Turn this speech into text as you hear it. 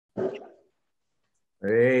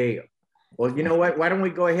Hey, well, you know what? Why don't we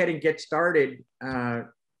go ahead and get started?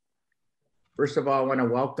 First of all, I want to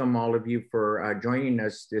welcome all of you for joining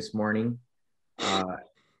us this morning.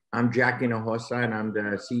 I'm Jackie Hinojosa, and I'm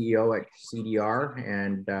the CEO at CDR,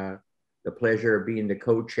 and the pleasure of being the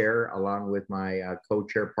co-chair along with my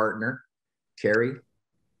co-chair partner, Terry.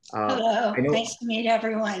 Hello, nice to meet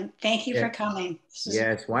everyone. Thank you for coming.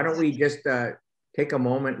 Yes, why don't we just take a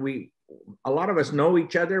moment? A lot of us know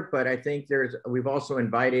each other, but I think we've also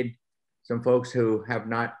invited some folks who have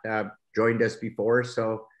not joined us before.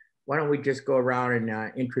 So why don't we just go around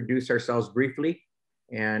and introduce ourselves briefly,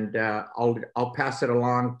 and I'll pass it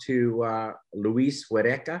along to Luis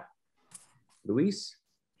Huereca. Luis?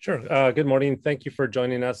 Sure. Good morning. Thank you for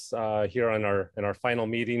joining us here on our final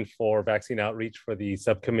meeting for vaccine outreach for the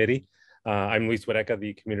subcommittee. I'm Luis Huereca,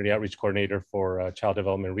 the Community Outreach Coordinator for Child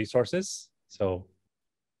Development Resources. So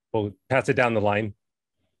we'll pass it down the line.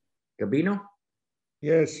 Gabino?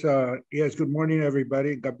 Yes, good morning,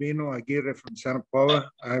 everybody. Gabino Aguirre from Santa Paula.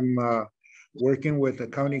 I'm working with the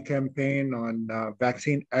county campaign on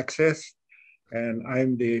vaccine access, and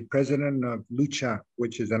I'm the president of Lucha,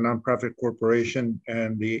 which is a nonprofit corporation,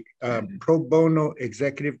 and the pro bono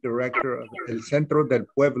executive director of El Centro del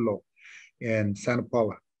Pueblo in Santa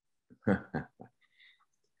Paula.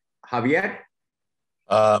 Javier?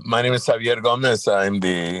 My name is Javier Gomez. I'm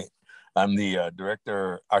the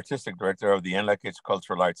artistic director of the Enlaquich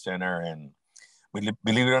Cultural Arts Center, and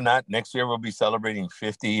believe it or not, next year we'll be celebrating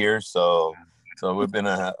 50 years. So we've been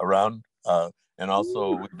around, and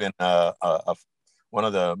also we've been one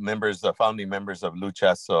of the founding members of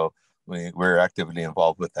Lucha. So we're actively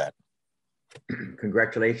involved with that.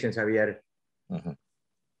 Congratulations, Javier. Mm-hmm.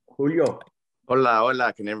 Julio.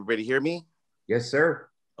 Hola. Can everybody hear me? Yes, sir.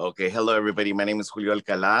 Okay, hello everybody. My name is Julio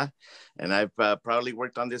Alcalá, and I've proudly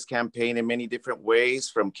worked on this campaign in many different ways,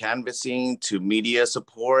 from canvassing to media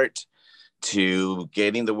support to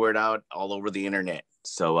getting the word out all over the internet.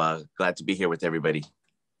 So glad to be here with everybody.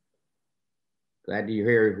 Glad to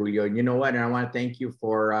hear, Julio. You know what? And I want to thank you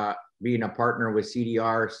for being a partner with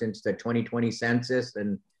CDR since the 2020 census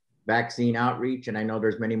and vaccine outreach. And I know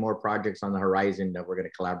there's many more projects on the horizon that we're going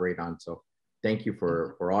to collaborate on. So thank you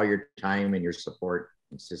for all your time and your support.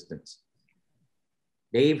 Assistance.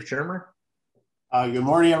 Dave Shermer. Good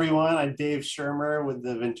morning, everyone. I'm Dave Shermer with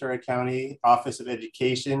the Ventura County Office of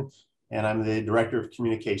Education, and I'm the Director of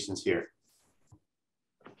Communications here.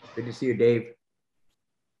 Good to see you, Dave.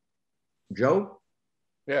 Joe?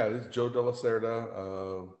 Yeah, this is Joe De La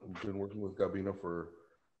Cerda. I've been working with Gabino for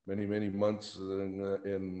many, many months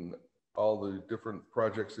in all the different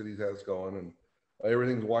projects that he has going, and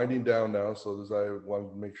everything's winding down now, so I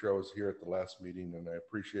wanted to make sure I was here at the last meeting, and I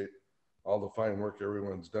appreciate all the fine work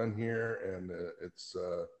everyone's done here, and it's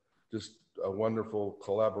just a wonderful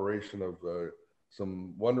collaboration of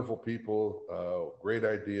some wonderful people, great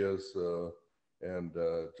ideas, and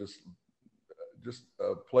just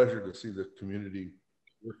a pleasure to see the community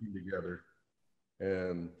working together.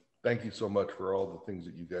 And thank you so much for all the things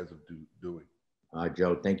that you guys are doing.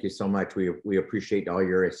 Joe, thank you so much. We appreciate all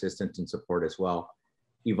your assistance and support as well.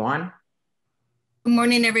 Yvonne? Good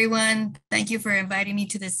morning, everyone. Thank you for inviting me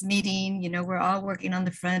to this meeting. You know, we're all working on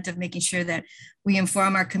the front of making sure that we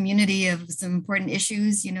inform our community of some important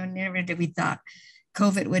issues. You know, never did we thought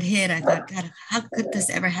COVID would hit. I thought, God, how could this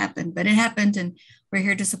ever happen? But it happened, and we're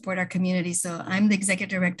here to support our community. So I'm the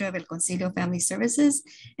Executive Director of El Concilio Family Services,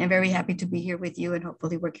 and very happy to be here with you and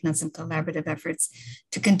hopefully working on some collaborative efforts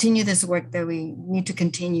to continue this work that we need to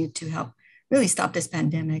continue to help really stop this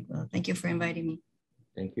pandemic. Well, thank you for inviting me.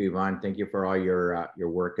 Thank you, Yvonne. Thank you for all your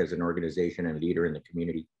work as an organization and leader in the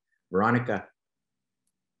community. Veronica.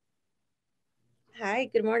 Hi,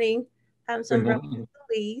 good morning. I'm from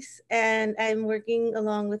Police, and I'm working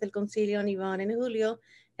along with El Concilio and Yvonne and Julio.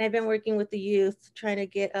 And I've been working with the youth, trying to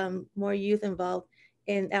get more youth involved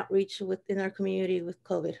in outreach within our community with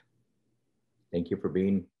COVID. Thank you for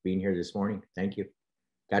being here this morning. Thank you.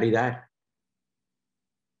 Caridad.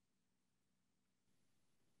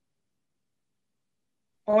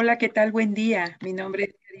 Hola, ¿qué tal? Buen día. Mi nombre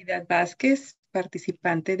es Caridad Vázquez,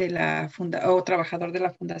 participante de trabajador de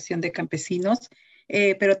la Fundación de Campesinos,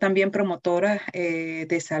 pero también promotora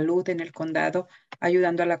de salud en el condado,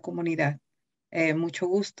 ayudando a la comunidad. Mucho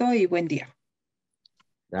gusto y buen día.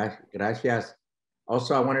 Gracias.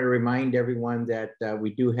 Also, I wanted to remind everyone that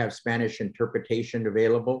we do have Spanish interpretation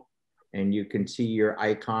available, and you can see your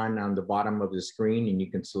icon on the bottom of the screen, and you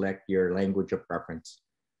can select your language of preference.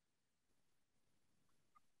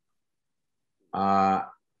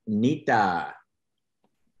 Nita.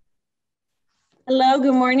 Hello,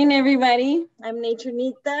 good morning, everybody. I'm Nature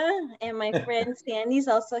Nita, and my friend Sandy's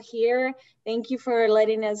also here. Thank you for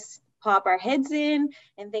letting us pop our heads in,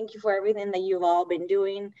 and thank you for everything that you've all been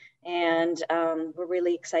doing. And we're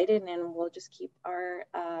really excited, and we'll just keep our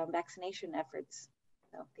vaccination efforts.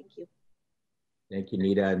 So thank you. Thank you,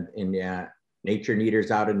 Nita. And Nature Nita's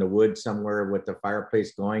out in the woods somewhere with the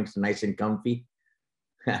fireplace going, so nice and comfy.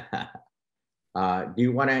 Do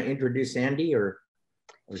you want to introduce Sandy or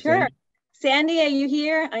Sure. Sandy? Sandy, are you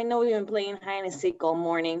here? I know we've been playing hide and seek all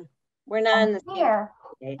morning. We're not in the here.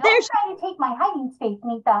 Okay. Don't try to take my hiding space,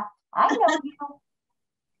 Nita. I know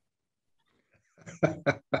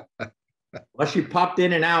you. Well, she popped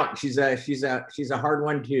in and out. She's a hard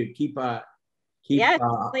one to keep. Yeah,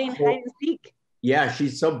 playing hide and seek. Yeah,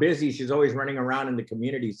 she's so busy. She's always running around in the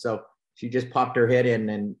community. So she just popped her head in,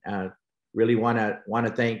 and really want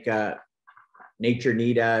to thank Nature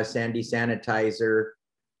Nita, Sandy Sanitizer,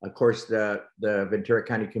 of course the Ventura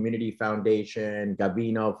County Community Foundation,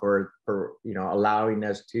 Gabino for allowing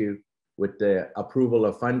us to, with the approval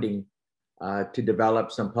of funding, to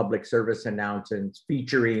develop some public service announcements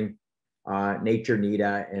featuring Nature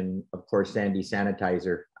Nita and of course Sandy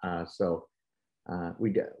Sanitizer.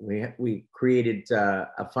 We created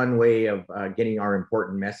a fun way of getting our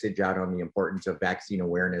important message out on the importance of vaccine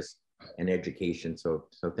awareness and education. So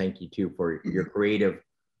thank you too for your creative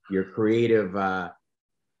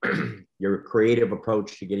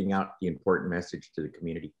approach to getting out the important message to the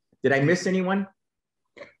community. Did I miss anyone?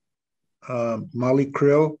 Molly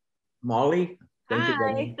Krill. Molly?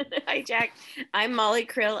 Hi. Hi, Jack. I'm Molly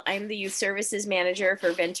Krill. I'm the Youth Services Manager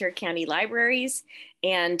for Ventura County Libraries,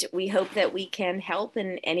 and we hope that we can help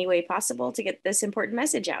in any way possible to get this important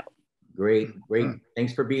message out. Great.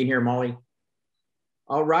 Thanks for being here, Molly.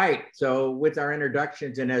 All right, so with our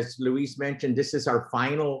introductions, and as Luis mentioned, this is our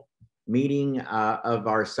final meeting of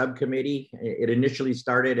our subcommittee. It initially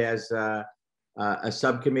started as a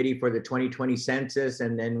subcommittee for the 2020 census,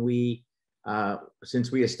 and then we,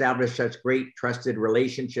 since we established such great trusted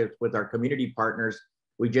relationships with our community partners,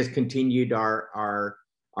 we just continued our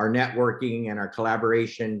networking and our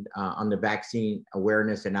collaboration on the vaccine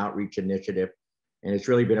awareness and outreach initiative. And it's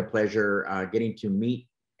really been a pleasure getting to meet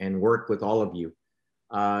and work with all of you.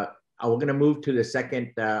 We're going to move to the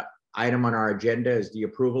second item on our agenda is the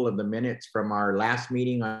approval of the minutes from our last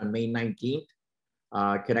meeting on May 19th.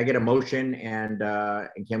 Can I get a motion and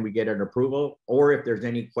can we get an approval, or if there's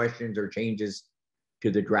any questions or changes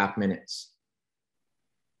to the draft minutes?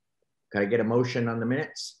 Can I get a motion on the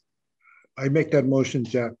minutes? I make that motion,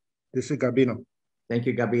 Jack. This is Gabino. Thank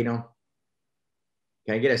you, Gabino.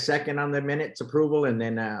 Can I get a second on the minutes approval, and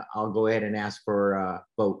then I'll go ahead and ask for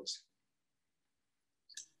votes.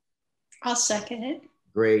 I'll second it.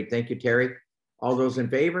 Great, thank you, Terry. All those in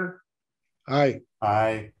favor? Aye.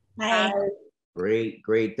 Aye. Aye. Great,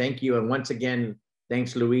 thank you. And once again,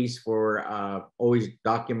 thanks, Luis, for always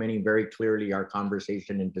documenting very clearly our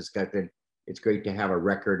conversation and discussion. It's great to have a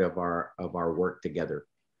record of our work together.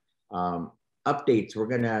 Updates, we're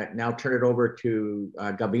gonna now turn it over to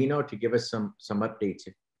Gabino to give us some updates.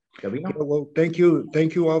 Gabino? Well, thank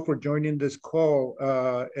you all for joining this call.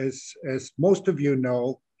 As most of you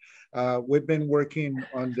know, we've been working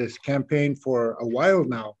on this campaign for a while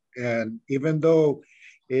now, and even though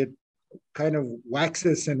it kind of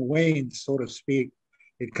waxes and wanes, so to speak,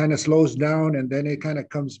 it kind of slows down and then it kind of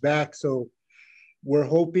comes back. So we're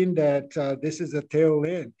hoping that this is a tail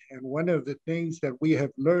end. And one of the things that we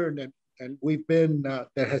have learned and we've been, that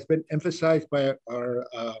has been emphasized by our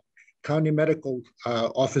county medical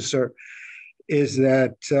officer is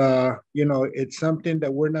that, it's something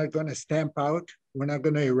that we're not going to stamp out. We're not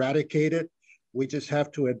going to eradicate it. We just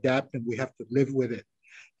have to adapt and we have to live with it.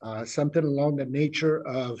 Something along the nature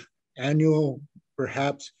of annual,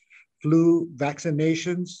 perhaps, flu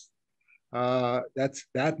vaccinations.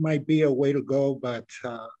 That might be a way to go, but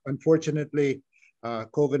unfortunately,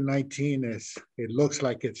 COVID-19 it looks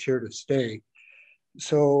like it's here to stay.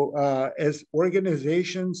 So as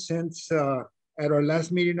organizations, since at our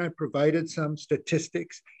last meeting, I provided some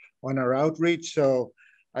statistics on our outreach. So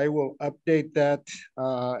I will update that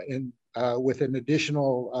with an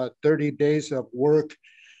additional 30 days of work.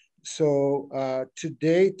 So to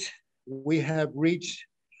date, we have reached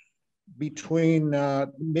between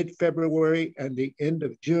mid-February and the end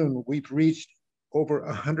of June, we've reached over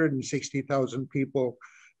 160,000 people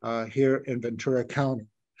here in Ventura County.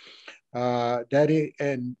 That is,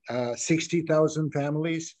 and 60,000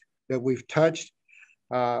 families that we've touched.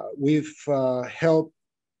 We've helped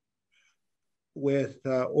with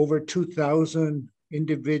over 2,000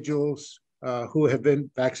 individuals who have been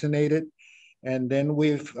vaccinated. And then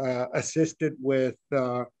we've assisted with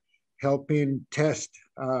helping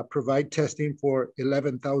provide testing for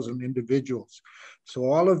 11,000 individuals. So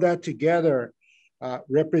all of that together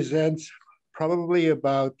represents probably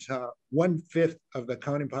about 1/5 of the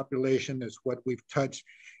county population is what we've touched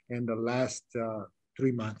in the last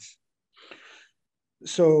 3 months.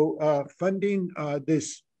 So funding,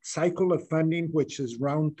 this cycle of funding, which is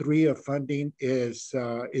round 3 of funding, is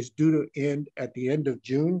due to end at the end of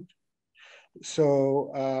June.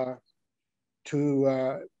 So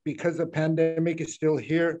because the pandemic is still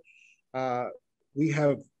here, we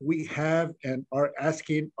have and are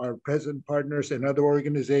asking our present partners and other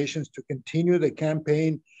organizations to continue the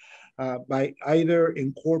campaign by either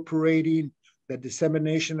incorporating the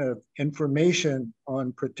dissemination of information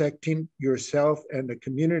on protecting yourself and the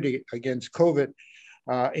community against COVID,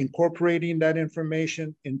 incorporating that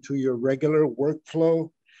information into your regular workflow,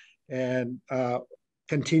 and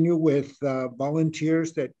continue with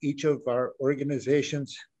volunteers that each of our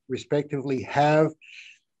organizations respectively have.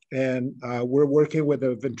 And we're working with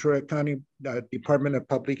the Ventura County Department of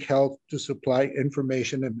Public Health to supply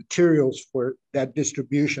information and materials for that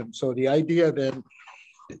distribution. So the idea then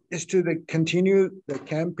is to continue the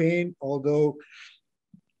campaign, although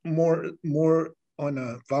more on a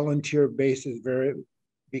volunteer basis,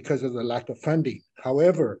 because of the lack of funding.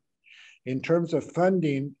 However, in terms of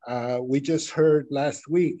funding, we just heard last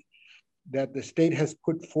week that the state has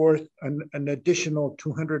put forth an additional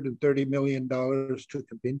 $230 million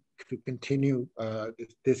to continue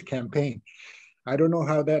this campaign. I don't know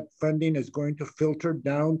how that funding is going to filter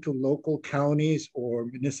down to local counties or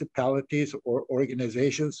municipalities or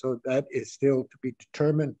organizations, so that is still to be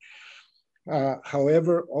determined.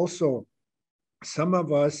 However, also, some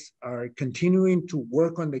of us are continuing to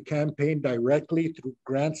work on the campaign directly through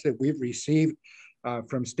grants that we've received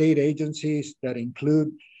from state agencies that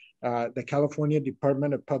include the California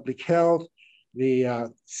Department of Public Health, the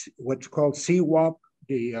what's called CWOP,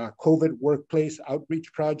 the COVID Workplace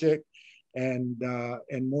Outreach Project, and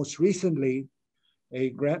most recently, a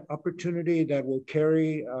grant opportunity that will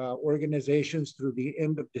carry organizations through the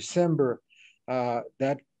end of December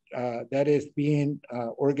that is being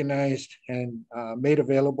organized and made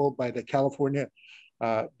available by the California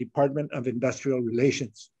Department of Industrial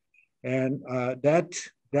Relations. And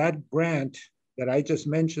that grant that I just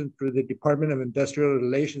mentioned through the Department of Industrial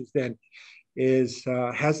Relations then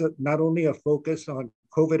has not only a focus on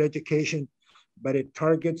COVID education, but it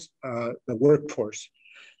targets the workforce.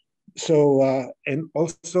 So, and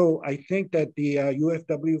also I think that the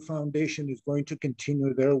UFW Foundation is going to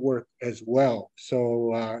continue their work as well. So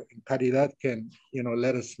Caridad can,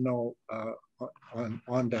 let us know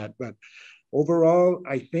on that. But overall,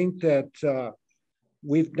 I think that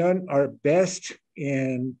we've done our best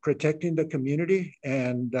in protecting the community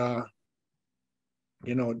and,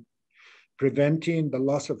 preventing the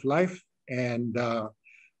loss of life and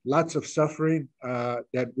lots of suffering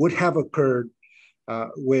that would have occurred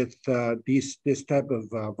with this type of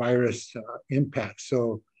virus impact.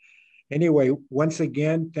 So anyway, once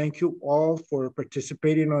again, thank you all for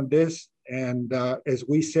participating on this. And as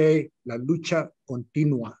we say, la lucha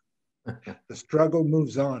continua. The struggle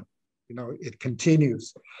moves on. It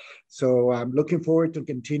continues. So I'm looking forward to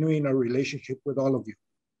continuing our relationship with all of you.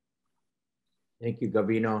 Thank you,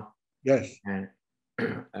 Gavino. Yes. And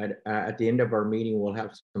at the end of our meeting, we'll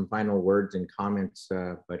have some final words and comments.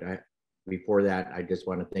 But before that, I just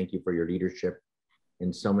want to thank you for your leadership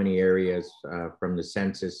in so many areas, from the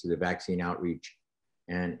census to the vaccine outreach,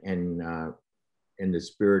 and in the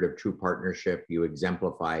spirit of true partnership, you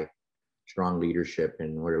exemplify strong leadership,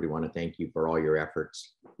 and we really want to thank you for all your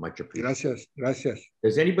efforts. Much appreciated. Gracias.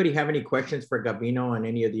 Does anybody have any questions for Gabino on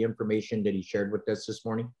any of the information that he shared with us this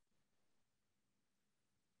morning?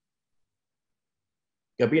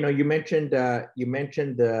 Gabino, you mentioned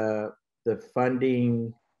the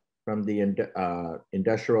funding from the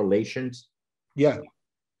industrial relations. Yeah.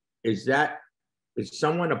 Is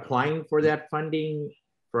someone applying for that funding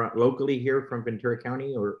locally here from Ventura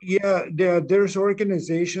County, or? Yeah, there's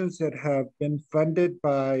organizations that have been funded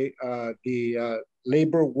by the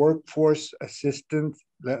Labor Workforce Assistance,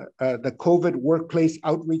 the COVID Workplace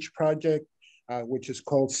Outreach Project, which is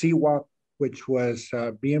called CWOP, which was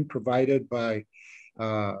being provided by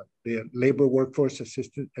the Labor Workforce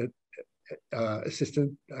Assistance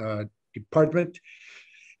Department.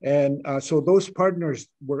 And so those partners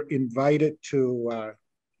were invited to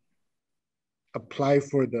apply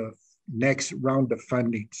for the next round of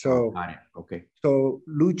funding. So, got it. Okay. So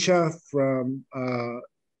Lucha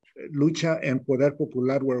and Poder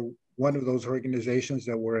Popular were one of those organizations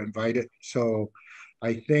that were invited. So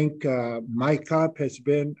I think MyCop has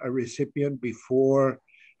been a recipient before.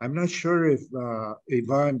 I'm not sure if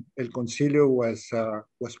Ivan El Concilio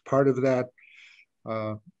was part of that.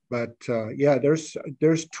 But yeah, there's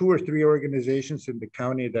 2 or 3 organizations in the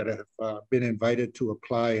county that have been invited to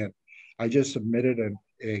apply, and I just submitted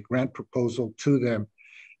a grant proposal to them.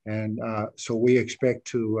 And so we expect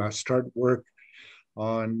to start work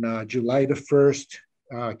on July the 1st,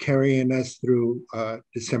 carrying us through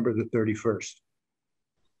December the 31st.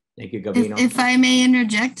 Thank you, Gabino. If I may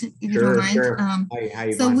interject, if you don't mind. Sure.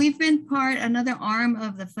 Hi, so we've been another arm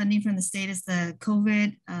of the funding from the state is the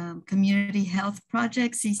COVID Community Health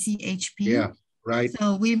Project, CCHP. Yeah, right.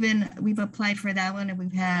 So we've applied for that one, and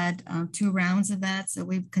we've had 2 rounds of that. So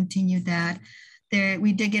we've continued that.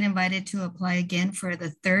 We did get invited to apply again for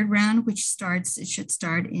the 3rd round, which should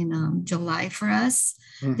start in July for us,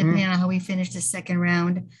 depending on how we finish the 2nd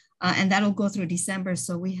round. And that'll go through December.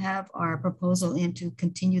 So we have our proposal in to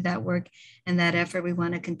continue that work and that effort. We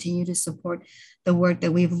want to continue to support the work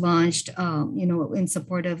that we've launched, in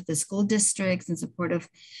support of the school districts, in support of,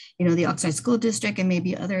 the Oxnard School District and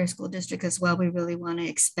maybe other school districts as well. We really want to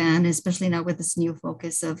expand, especially now with this new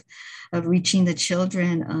focus of reaching the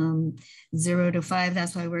children 0 to 5.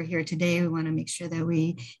 That's why we're here today. We want to make sure that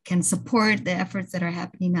we can support the efforts that are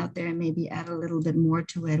happening out there and maybe add a little bit more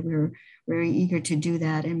to it. We're very eager to do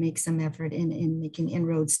that and make some effort in making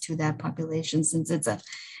inroads to that population, since it's a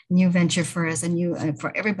new venture for us and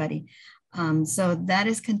for everybody. So that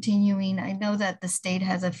is continuing. I know that the state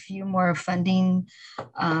has a few more funding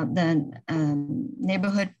than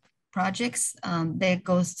neighborhood projects that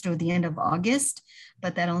goes through the end of August,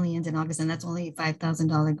 but that only ends in August, and that's only a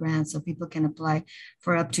 $5,000 grant. So people can apply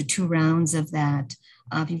for up to 2 rounds of that.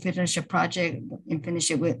 If you finish a project and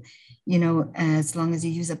finish it with, as long as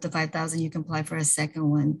you use up to 5,000, you can apply for a second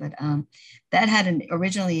one. But that had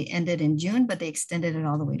originally ended in June, but they extended it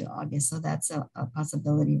all the way to August. So that's a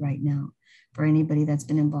possibility right now for anybody that's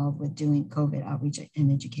been involved with doing COVID outreach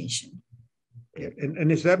and education.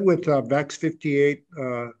 And is that with VAX 58,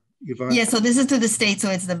 Yvonne? Yeah, so this is to the state. So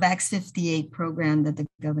it's the VAX 58 program that the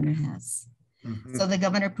governor has. So the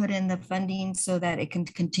governor put in the funding so that it can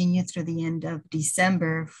continue through the end of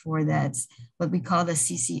December for that's what we call the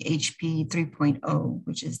CCHP 3.0,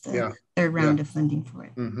 which is the 3rd round of funding for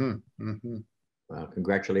it. Well,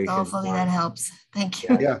 congratulations. So hopefully that helps. Thank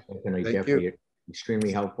you. Yeah, definitely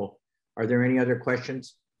extremely helpful. Are there any other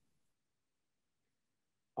questions?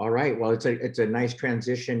 All right. Well, it's a nice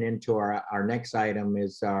transition into our next item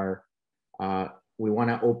is we want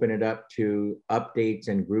to open it up to updates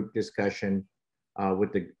and group discussion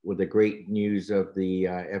with the great news of the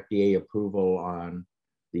FDA approval on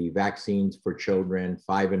the vaccines for children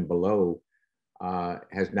 5 and below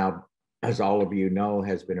has now, as all of you know,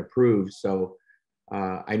 has been approved. So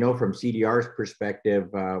I know from CDR's perspective,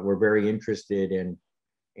 we're very interested in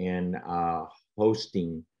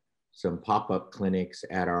hosting some pop-up clinics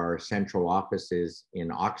at our central offices in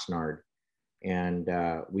Oxnard. And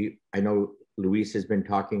I know Luis has been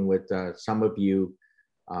talking with some of you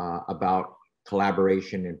about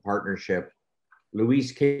collaboration and partnership.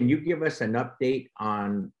 Luis, can you give us an update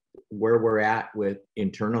on where we're at with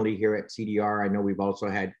internally here at CDR? I know we've also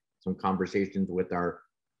had some conversations with our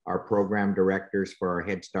program directors for our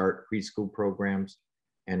Head Start preschool programs,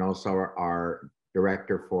 and also our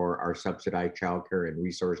director for our subsidized childcare and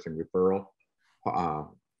resource and referral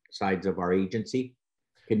sides of our agency.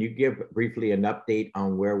 Can you give briefly an update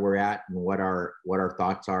on where we're at and what our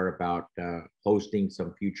thoughts are about hosting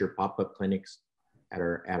some future pop-up clinics at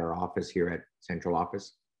our office here at Central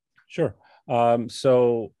Office? Sure.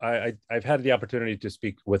 So I've had the opportunity to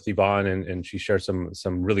speak with Yvonne, and she shared some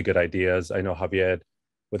really good ideas. I know Javier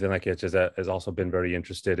within Lakeche has also been very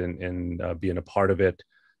interested in being a part of it.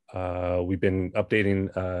 We've been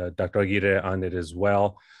updating Dr. Aguirre on it as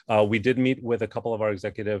well. We did meet with a couple of our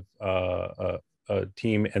executive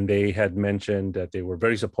team, and they had mentioned that they were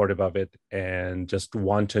very supportive of it and just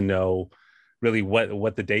want to know really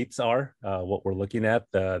what the dates are, what we're looking at,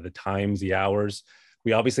 the times, the hours.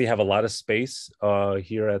 We obviously have a lot of space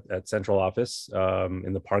here at Central Office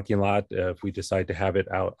in the parking lot. If we decide to have it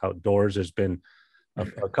outdoors, there's been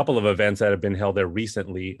a couple of events that have been held there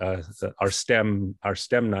recently. Our STEM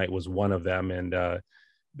night was one of them, and the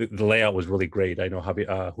layout was really great. I know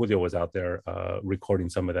Julio was out there recording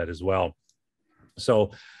some of that as well.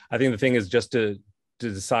 So I think the thing is just to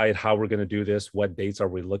decide how we're going to do this. What dates are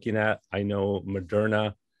we looking at? I know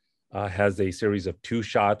Moderna has a series of 2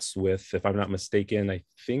 shots with, if I'm not mistaken, I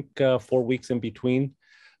think 4 weeks in between.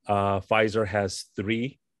 Pfizer has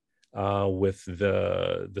 3 with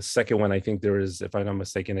the second one. I think there is, if I'm not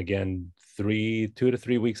mistaken, again, 2 to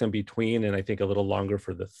 3 weeks in between, and I think a little longer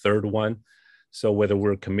for the 3rd one. So whether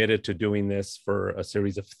we're committed to doing this for a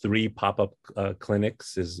series of 3 pop-up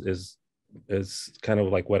clinics is kind of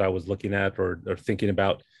like what I was looking at or thinking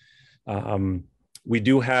about. We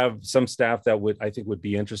do have some staff that I think would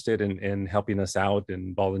be interested in helping us out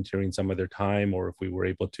and volunteering some of their time, or if we were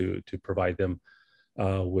able to provide them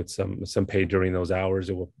with some pay during those hours.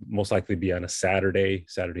 It will most likely be on a Saturday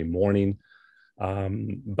morning.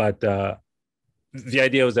 But the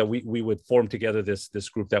idea was that we would form together this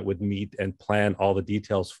group that would meet and plan all the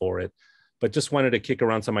details for it. But just wanted to kick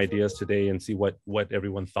around some ideas today and see what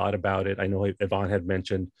everyone thought about it. I know Yvonne had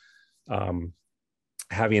mentioned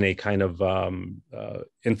having a kind of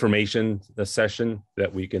information session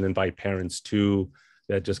that we can invite parents to,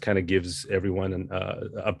 that just kind of gives everyone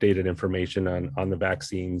updated information on the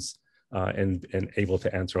vaccines and able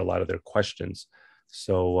to answer a lot of their questions.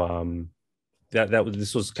 So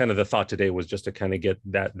this was kind of the thought today, was just to kind of get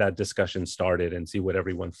that discussion started and see what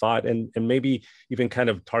everyone thought, and maybe even kind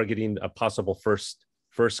of targeting a possible first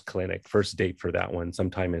date for that one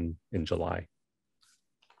sometime in July.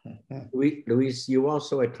 Luis, you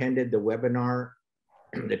also attended the webinar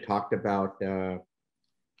that talked about,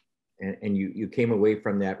 and you came away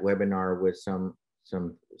from that webinar with some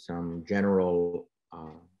general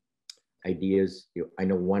ideas. I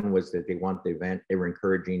know one was that they want the event, they were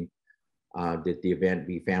encouraging that the event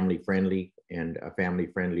be family friendly and a family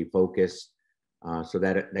friendly focus. So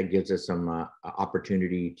that gives us some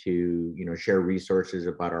opportunity to share resources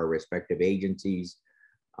about our respective agencies,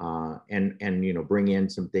 and bring in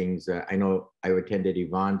some things. I know I attended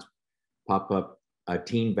Yvonne's pop-up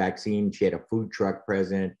teen vaccine. She had a food truck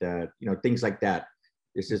present, things like that.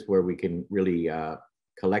 This is where we can really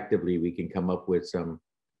collectively we can come up with some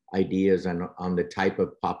ideas on the type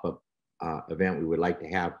of pop-up event we would like to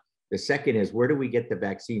have. The second is, where do we get the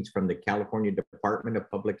vaccines from? The California Department of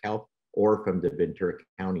Public Health or from the Ventura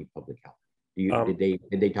County Public Health? Did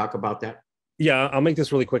they talk about that? Yeah, I'll make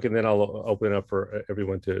this really quick, and then I'll open it up for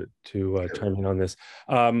everyone to chime in on this.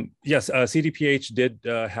 Yes, CDPH did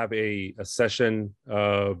have a session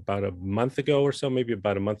about a month ago or so, maybe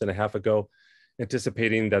about a month and a half ago,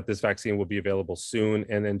 anticipating that this vaccine will be available soon,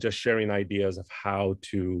 and then just sharing ideas of how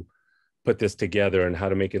to put this together and how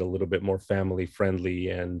to make it a little bit more family friendly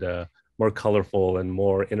and more colorful and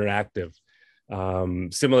more interactive,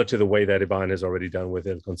 similar to the way that Yvonne has already done with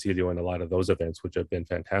El Concilio and a lot of those events, which have been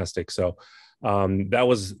fantastic. So that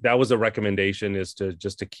was a recommendation, is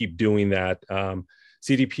to keep doing that.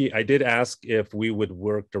 CDP, I did ask if we would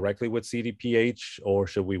work directly with CDPH or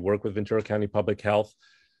should we work with Ventura County Public Health.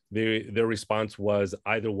 Their response was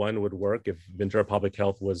either one would work. If Ventura Public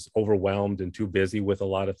Health was overwhelmed and too busy with a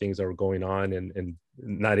lot of things that were going on and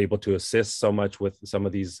not able to assist so much with some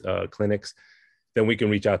of these clinics, then we can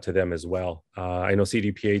reach out to them as well. I know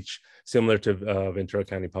CDPH, similar to Ventura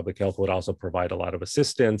County Public Health, would also provide a lot of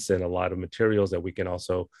assistance and a lot of materials that we can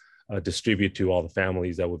also distribute to all the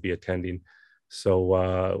families that would be attending.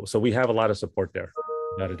 So we have a lot of support there,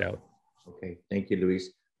 without a doubt. Okay, thank you, Luis.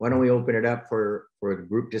 Why don't we open it up for the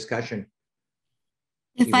group discussion?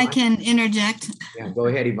 If Yvonne? I can interject. Yeah, go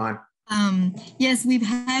ahead, Yvonne. Yes, we've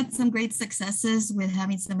had some great successes with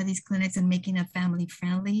having some of these clinics and making a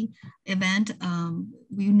family-friendly event.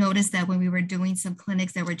 We noticed that when we were doing some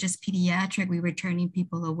clinics that were just pediatric, we were turning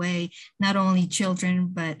people away, not only children,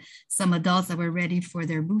 but some adults that were ready for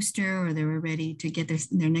their booster or they were ready to get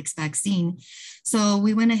their next vaccine. So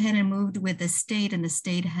we went ahead and moved with the state, and the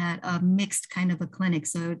state had a mixed kind of a clinic.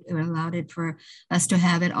 So it allowed it for us to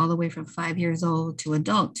have it all the way from 5 years old to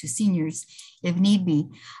adult to seniors, if need be.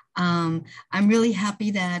 I'm really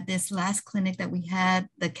happy that this last clinic that we had,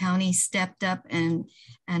 the county stepped up and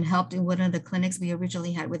helped in one of the clinics we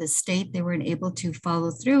originally had with the state. They weren't able to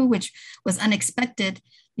follow through, which was unexpected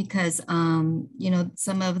because,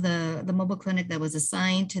 some of the mobile clinic that was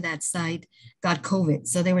assigned to that site got COVID.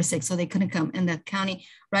 So they were sick, so they couldn't come. And the county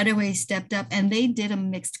right away stepped up and they did a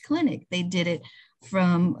mixed clinic. They did it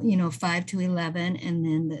from 5 to 11 and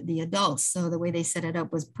then the adults. So the way they set it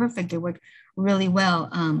up was perfect. It worked really well.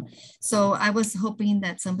 So I was hoping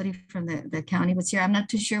that somebody from the county was here. I'm not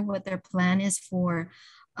too sure what their plan is for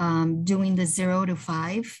doing the 0 to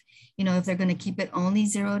 5. If they're going to keep it only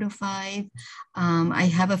 0 to 5. I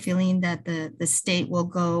have a feeling that the state will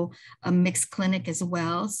go a mixed clinic as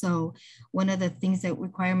well. So one of the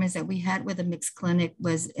requirements that we had with a mixed clinic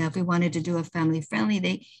was if we wanted to do a family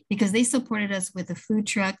friendly, because they supported us with a food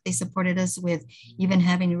truck, they supported us with even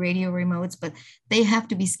having radio remotes, but they have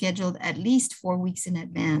to be scheduled at least 4 weeks in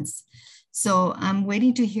advance. So I'm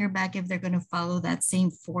waiting to hear back if they're going to follow that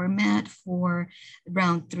same format for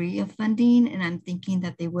round 3 of funding. And I'm thinking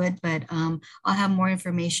that they would, but I'll have more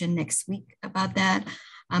information next week about that.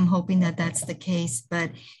 I'm hoping that that's the case.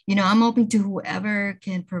 But, you know, I'm hoping to whoever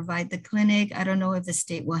can provide the clinic. I don't know if the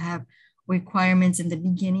state will have requirements in the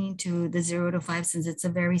beginning to the 0 to 5, since it's a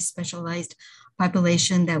very specialized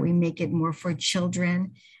population, that we make it more for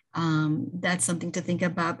children. That's something to think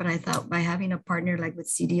about. But I thought by having a partner like with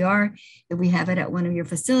CDR, if we have it at one of your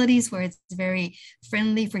facilities where it's very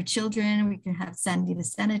friendly for children, we can have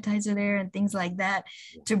the sanitizer there and things like that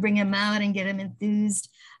to bring them out and get them enthused.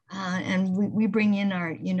 And we bring in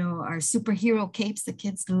our, you know, our superhero capes. The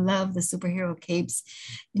kids love the superhero capes.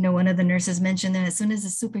 You know, one of the nurses mentioned that as soon as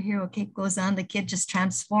the superhero cape goes on, the kid just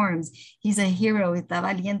transforms. He's a hero, está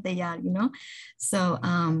valiente ya, you know? So,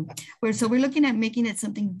 we're looking at making it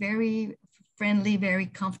something very friendly, very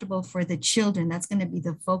comfortable for the children. That's going to be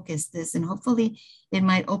the focus, and hopefully it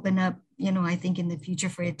might open up, you know, I think in the future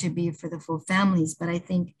for it to be for the full families. But I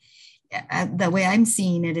think the way I'm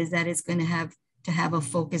seeing it is that it's going to have a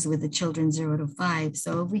focus with the children 0 to 5.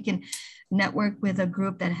 So if we can network with a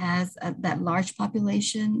group that has that large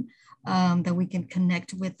population, that we can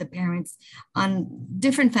connect with the parents on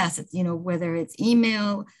different facets, you know, whether it's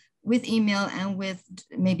email and with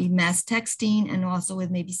maybe mass texting, and also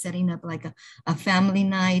with maybe setting up like a family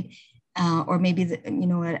night, or maybe, you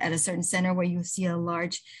know, at a certain center where you see a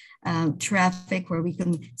large traffic, where we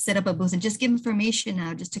can set up a booth and just give information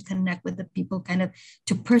out, just to connect with the people, kind of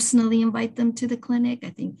to personally invite them to the clinic.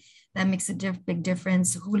 I think that makes a big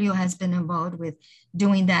difference. Julio has been involved with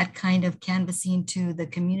doing that kind of canvassing to the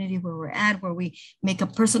community where we're at, where we make a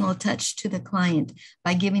personal touch to the client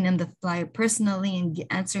by giving them the flyer personally and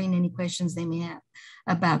answering any questions they may have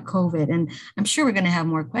about COVID. And I'm sure we're going to have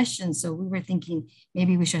more questions. So we were thinking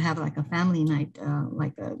maybe we should have like a family night,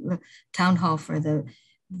 like a town hall for the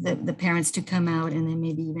parents to come out, and then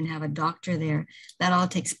maybe even have a doctor there. That all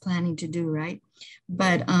takes planning to do, right?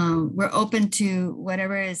 But we're open to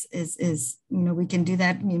whatever is, you know, we can do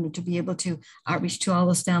that, you know, to be able to outreach to all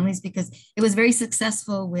those families, because it was very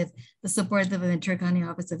successful with the support of the Ventura County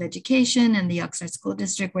Office of Education and the Oxnard School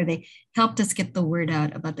District, where they helped us get the word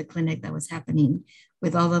out about the clinic that was happening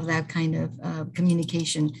with all of that kind of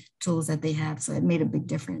communication tools that they have. So it made a big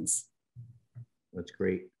difference. That's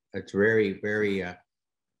great. That's very, very,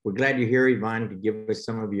 we're glad you're here, Yvonne, to give us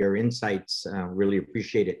some of your insights. Really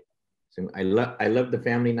appreciate it. So I love the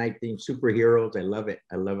family night theme, superheroes. I love it.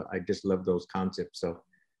 I just love those concepts. So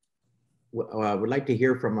would like to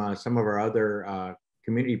hear from some of our other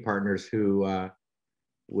community partners who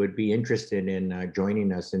would be interested in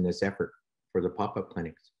joining us in this effort for the pop-up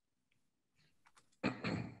clinics.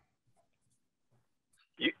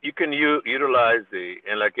 You can utilize the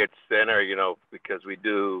Enlaquet Center, you know, because we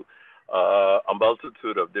do a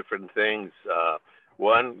multitude of different things.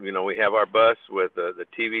 One, you know, we have our bus with the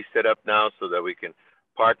TV set up now so that we can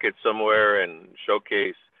park it somewhere and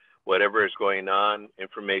showcase whatever is going on.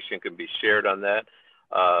 Information can be shared on that.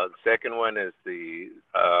 The second one is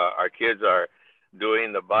our kids are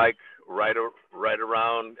doing the bike right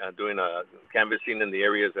around, doing a canvassing in the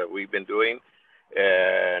areas that we've been doing.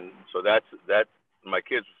 And so that's my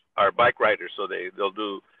kids are bike riders, so they'll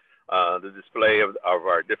do the display of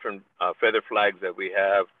our different feather flags that we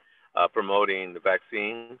have promoting the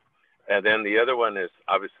vaccine. And then the other one is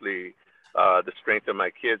obviously the strength of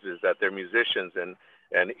my kids is that they're musicians,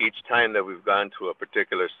 and each time that we've gone to a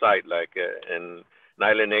particular site, like in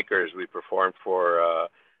Nyland Acres, we performed for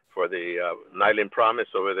the Nyland Promise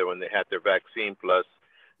over there when they had their vaccine, plus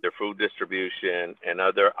their food distribution and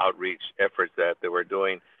other outreach efforts that they were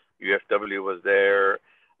doing. UFW was there,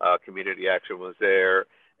 Community Action was there,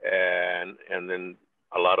 and then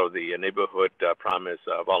a lot of the neighborhood promise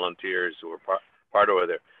volunteers who were part over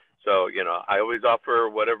there. So, you know, I always offer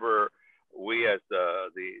whatever we as the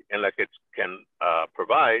Enlaquet can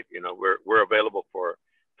provide. You know, we're available for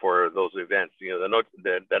those events. You know,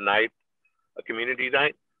 the night, a community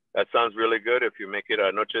night, that sounds really good. If you make it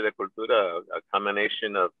a Noche de Cultura, a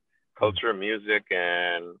combination of culture, music,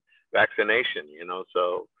 and vaccination, you know,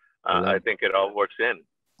 so I think it all works in.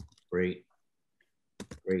 Great.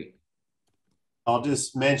 I'll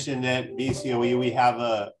just mention that BCOE, we have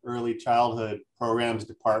a early childhood programs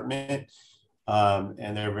department,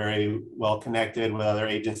 and they're very well connected with other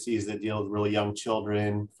agencies that deal with really young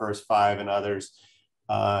children, First Five and others.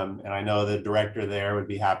 And I know the director there would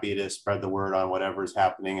be happy to spread the word on whatever's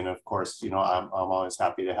happening. And of course, you know, I'm always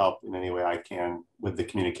happy to help in any way I can with the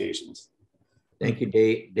communications. Thank you,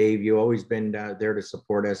 Dave. You've always been there to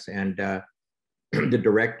support us. And the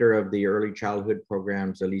director of the early childhood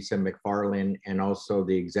programs, Elisa McFarland, and also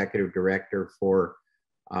the executive director for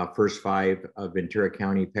First Five of Ventura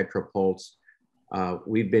County, Petra Pulse.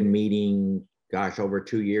 We've been meeting gosh, over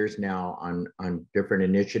 2 years now on different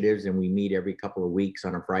initiatives, and we meet every couple of weeks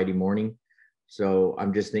on a Friday morning. So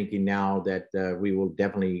I'm just thinking now that we will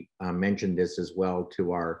definitely mention this as well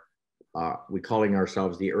to our, we're calling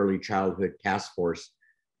ourselves the Early Childhood Task Force,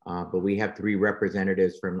 but we have 3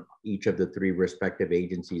 representatives from each of the 3 respective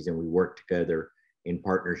agencies, and we work together in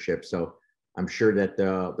partnership. So I'm sure that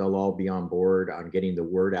they'll all be on board on getting the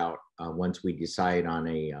word out once we decide on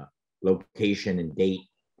a location and date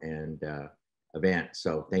and event.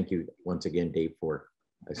 So thank you once again, Dave, for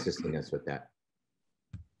assisting us with that.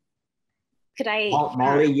 Could I?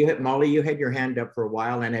 Molly, you had your hand up for a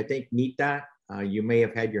while, and I think Nita, you may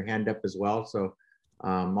have had your hand up as well. So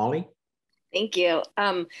Molly. Thank you.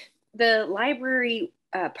 The library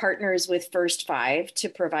partners with First Five to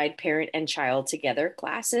provide parent and child together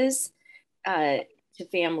classes to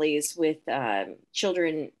families with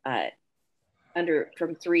children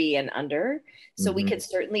from 3 and under. So we could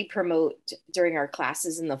certainly promote during our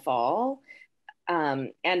classes in the fall,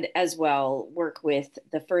 and as well work with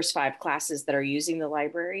the First Five classes that are using the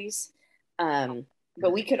libraries.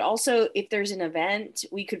 But we could also, if there's an event,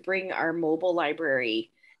 we could bring our mobile library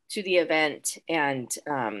to the event and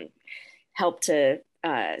help to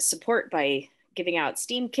support by giving out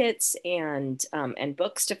STEAM kits and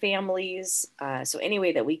books to families. So any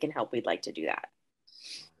way that we can help, we'd like to do that.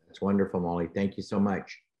 That's wonderful, Molly. Thank you so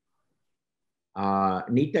much.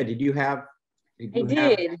 Nita, did you have? I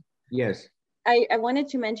did. Yes. I wanted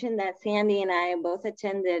to mention that Sandy and I both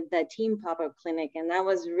attended the Teen Pop-Up Clinic, and that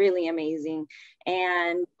was really amazing.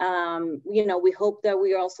 And, you know, we hope that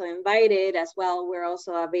we are also invited as well. We're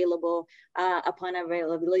also available upon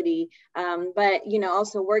availability. But, you know,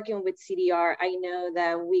 also working with CDR, I know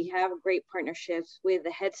that we have great partnerships with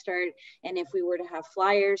the Head Start. And if we were to have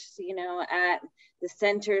flyers, you know, at the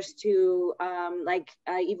centers to, like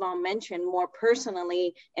Yvonne mentioned, more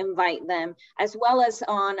personally invite them, as well as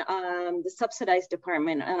on the subsidized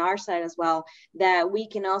department on our side as well, that we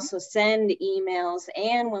can also send emails,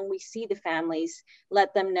 and when we see the families,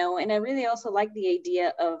 let them know. And I really also like the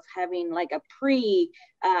idea of having like a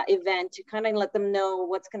event to kind of let them know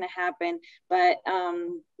what's going to happen. But,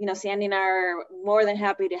 you know, Sandy and I are more than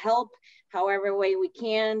happy to help however way we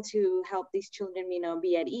can to help these children, you know,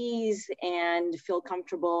 be at ease and feel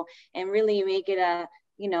comfortable and really make it a,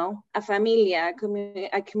 you know, a familia,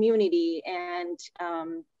 a community. And,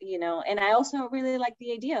 you know, and I also really like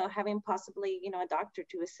the idea of having possibly, you know, a doctor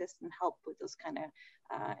to assist and help with those kind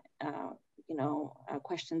of, you know,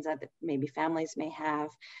 questions that maybe families may have.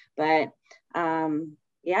 But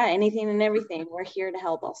yeah, anything and everything, we're here to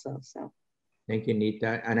help also, so. Thank you,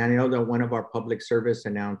 Nita. And I know that one of our public service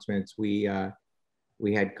announcements, we had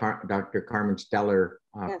Dr. Carmen Steller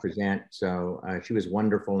Yes. present. So she was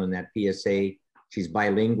wonderful in that PSA. She's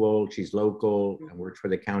bilingual, she's local, and works for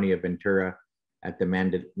the County of Ventura at the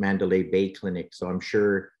Mandalay Bay Clinic. So I'm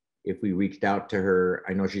sure if we reached out to her,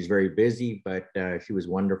 I know she's very busy, but she was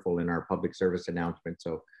wonderful in our public service announcement.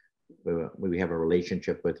 So we have a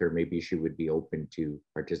relationship with her. Maybe she would be open to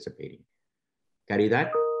participating.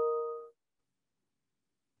 Caridad?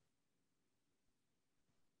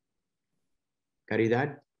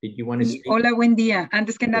 Caridad, did you want to speak? Hola, buen día.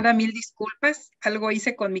 Antes que nada, mil disculpas. Algo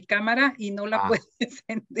hice con mi cámara y no la puedo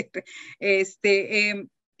encender.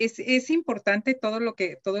 Es importante todo lo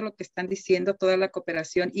que están diciendo, toda la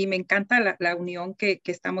cooperación, y me encanta la unión que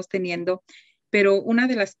estamos teniendo. Pero una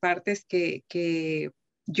de las partes que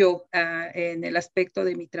yo en el aspecto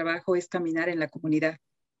de mi trabajo es caminar en la comunidad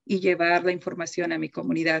y llevar la información a mi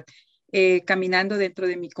comunidad. Caminando dentro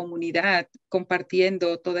de mi comunidad,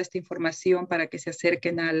 compartiendo toda esta información para que se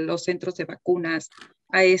acerquen a los centros de vacunas,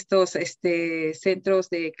 a estos centros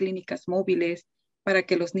de clínicas móviles para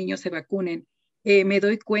que los niños se vacunen. Me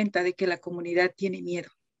doy cuenta de que la comunidad tiene miedo.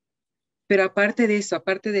 Pero aparte de eso,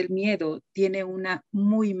 aparte del miedo, tiene una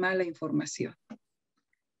muy mala información.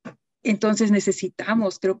 Entonces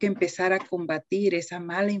necesitamos, creo que empezar a combatir esa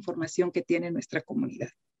mala información que tiene nuestra comunidad.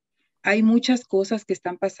 Hay muchas cosas que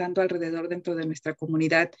están pasando alrededor dentro de nuestra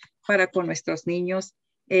comunidad para con nuestros niños,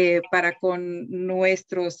 para con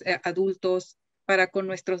nuestros adultos, para con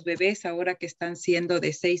nuestros bebés ahora que están siendo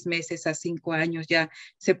de 6 meses a 5 años ya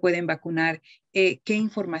se pueden vacunar. ¿Qué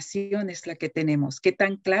información es la que tenemos? ¿Qué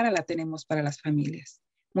tan clara la tenemos para las familias?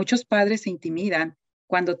 Muchos padres se intimidan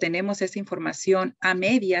cuando tenemos esa información a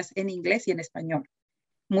medias en inglés y en español.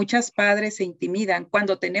 Muchos padres se intimidan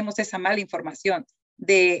cuando tenemos esa mala información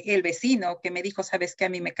del vecino que me dijo, sabes que a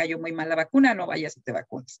mí me cayó muy mal la vacuna, no vayas y te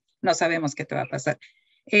vacunas. No sabemos qué te va a pasar.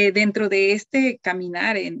 Dentro de este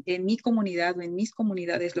caminar en mi comunidad o en mis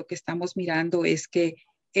comunidades, lo que estamos mirando es que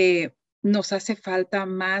nos hace falta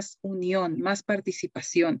más unión, más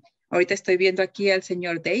participación. Ahorita estoy viendo aquí al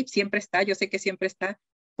señor Dave, siempre está, yo sé que siempre está.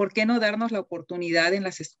 ¿Por qué no darnos la oportunidad en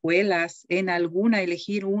las escuelas, en alguna,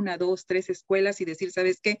 elegir 1, 2, 3 escuelas y decir,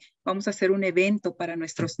 ¿sabes qué? Vamos a hacer un evento para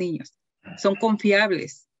nuestros niños. Son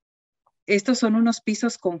confiables. Estos son unos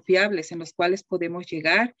pisos confiables en los cuales podemos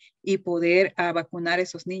llegar y poder vacunar a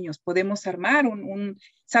esos niños. Podemos armar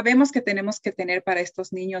sabemos que tenemos que tener para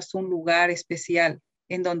estos niños un lugar especial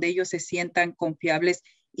en donde ellos se sientan confiables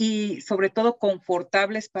y sobre todo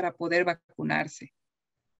confortables para poder vacunarse.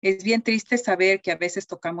 Es bien triste saber que a veces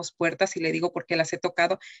tocamos puertas y le digo porque las he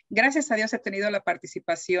tocado. Gracias a Dios he tenido la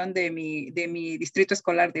participación de mi distrito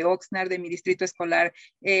escolar de Oxnard, de mi distrito escolar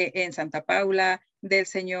en Santa Paula, del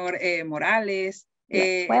señor Morales.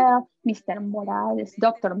 Well, Mr. Morales,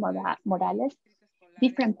 Dr. Morales,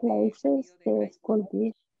 different places, the school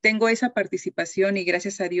did. Tengo esa participación y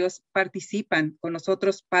gracias a Dios participan con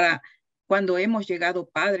nosotros para cuando hemos llegado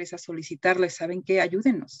padres a solicitarles, ¿saben qué?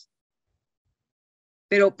 Ayúdenos.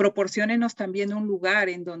 Pero proporciónenos también un lugar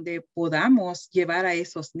en donde podamos llevar a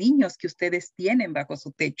esos niños que ustedes tienen bajo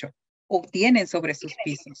su techo o tienen sobre sus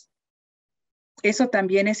pisos. Eso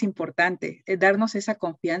también es importante, darnos esa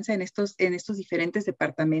confianza en estos diferentes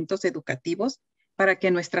departamentos educativos para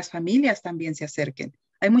que nuestras familias también se acerquen.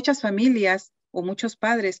 Hay muchas familias o muchos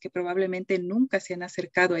padres que probablemente nunca se han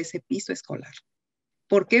acercado a ese piso escolar.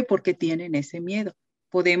 ¿Por qué? Porque tienen ese miedo.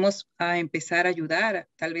 Podemos empezar a ayudar,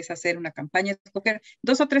 tal vez hacer una campaña, escoger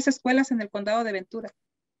 2 o 3 escuelas en el condado de Ventura,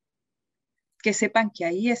 que sepan que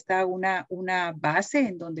ahí está una base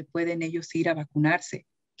en donde pueden ellos ir a vacunarse,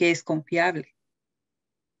 que es confiable.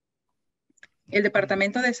 El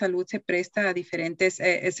Departamento de Salud se presta a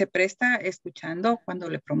se presta escuchando cuando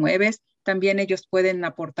le promueves. También ellos pueden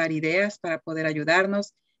aportar ideas para poder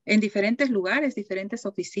ayudarnos en diferentes lugares, diferentes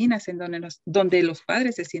oficinas en donde los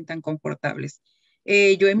padres se sientan confortables.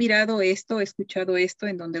 Yo he mirado esto, he escuchado esto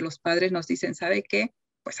en donde los padres nos dicen, ¿sabe qué?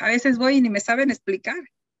 Pues a veces voy y ni me saben explicar.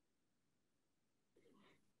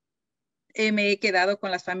 Me he quedado con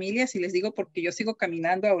las familias y les digo porque yo sigo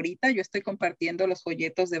caminando ahorita, yo estoy compartiendo los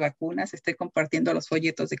folletos de vacunas, estoy compartiendo los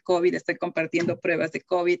folletos de COVID, estoy compartiendo pruebas de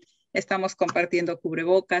COVID, estamos compartiendo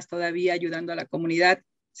cubrebocas, todavía ayudando a la comunidad,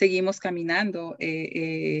 seguimos caminando,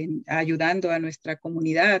 ayudando a nuestra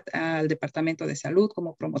comunidad, al Departamento de Salud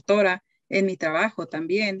como promotora, en mi trabajo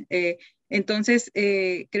también. Entonces,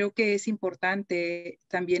 creo que es importante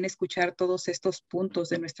también escuchar todos estos puntos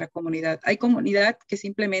de nuestra comunidad. Hay comunidad que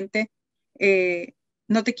simplemente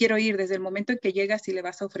no te quiero ir desde el momento en que llegas y le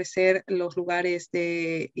vas a ofrecer los lugares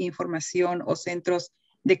de información o centros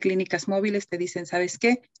de clínicas móviles, te dicen, ¿sabes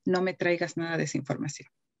qué? No me traigas nada de esa información.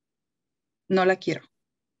 No la quiero.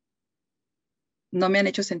 No me han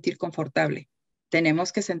hecho sentir confortable.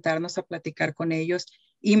 Tenemos que sentarnos a platicar con ellos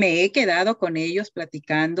y me he quedado con ellos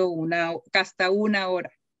platicando hasta 1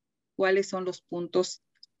 hora. ¿Cuáles son los puntos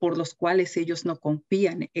por los cuales ellos no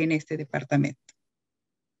confían en este departamento?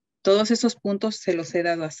 Todos esos puntos se los he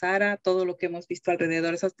dado a Sara, todo lo que hemos visto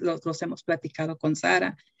alrededor, los hemos platicado con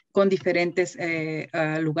Sara, con diferentes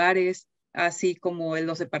lugares, así como en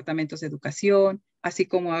los departamentos de educación, así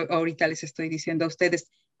como ahorita les estoy diciendo a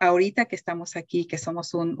ustedes, ahorita que estamos aquí, que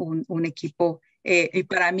somos un equipo, y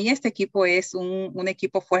para mí este equipo es un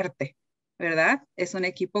equipo fuerte, ¿verdad? Es un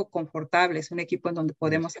equipo confortable, es un equipo en donde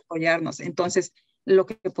podemos apoyarnos. Entonces, lo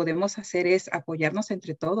que podemos hacer es apoyarnos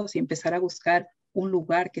entre todos y empezar a buscar un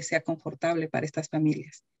lugar que sea confortable para estas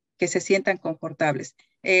familias, que se sientan confortables.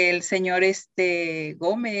 El señor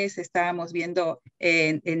Gómez, estábamos viendo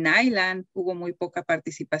en Island, hubo muy poca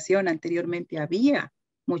participación, anteriormente había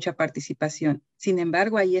mucha participación. Sin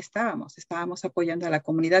embargo, ahí estábamos apoyando a la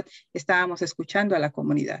comunidad, estábamos escuchando a la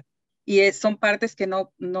comunidad. Y son partes que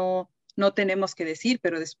no tenemos que decir,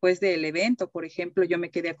 pero después del evento, por ejemplo, yo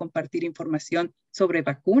me quedé a compartir información sobre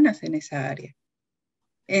vacunas en esa área.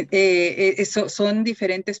 Son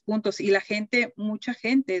diferentes puntos y mucha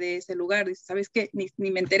gente de ese lugar dice, ¿sabes qué?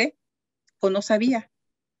 Ni me enteré o no sabía.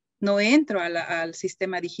 No entro al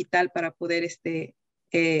sistema digital para poder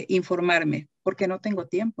informarme porque no tengo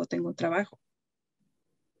tiempo, tengo un trabajo.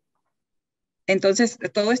 Entonces,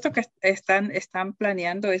 todo esto que están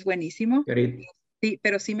planeando es buenísimo. Sí,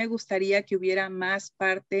 pero sí me gustaría que hubiera más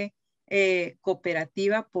parte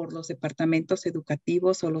cooperativa por los departamentos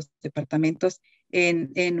educativos o los departamentos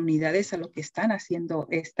en unidades a lo que están haciendo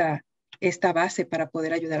esta base para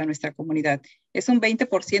poder ayudar a nuestra comunidad. Es un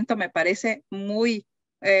 20%, me parece muy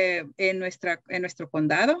en nuestro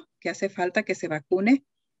condado, que hace falta que se vacune.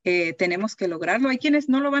 Tenemos que lograrlo. Hay quienes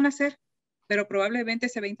no lo van a hacer, pero probablemente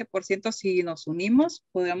ese 20%, si nos unimos,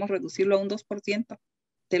 podamos reducirlo a un 2%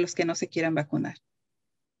 de los que no se quieran vacunar.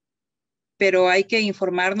 pero hay que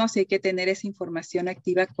informarnos y hay que tener esa información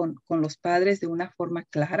activa con los padres de una forma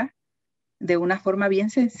clara, de una forma bien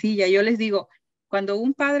sencilla. Yo les digo, cuando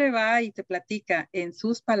un padre va y te platica en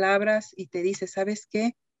sus palabras y te dice, ¿sabes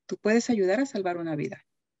qué? Tú puedes ayudar a salvar una vida.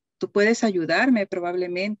 Tú puedes ayudarme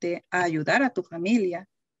probablemente a ayudar a tu familia,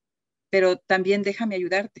 pero también déjame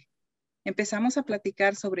ayudarte. Empezamos a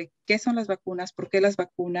platicar sobre qué son las vacunas, por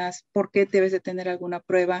qué debes de tener alguna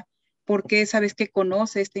prueba, por qué sabes que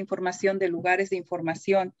conoce esta información de lugares de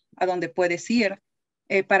información a donde puedes ir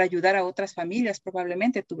para ayudar a otras familias,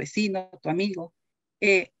 probablemente tu vecino, tu amigo.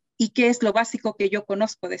 Y qué es lo básico que yo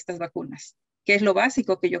conozco de estas vacunas, qué es lo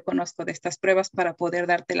básico que yo conozco de estas pruebas para poder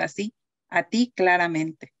dártelas así a ti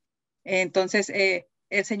claramente. Entonces,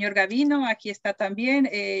 el señor Gavino aquí está también.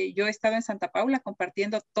 Yo he estado en Santa Paula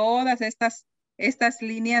compartiendo todas estas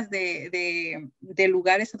líneas de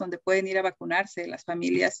lugares donde pueden ir a vacunarse las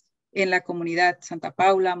familias en la comunidad. Santa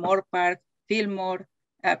Paula, Moore Park, Fillmore,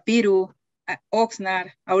 Piru,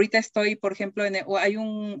 Oxnard. Ahorita estoy, por ejemplo, hay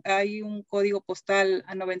un código postal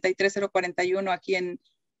a 93041 aquí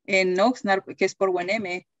en Oxnard, que es por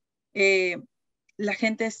UNM. La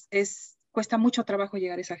gente cuesta mucho trabajo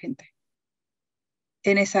llegar a esa gente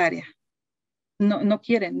en esa área. No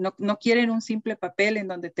quieren un simple papel en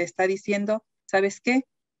donde te está diciendo, ¿sabes qué?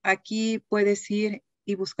 Aquí puedes ir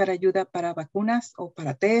y buscar ayuda para vacunas o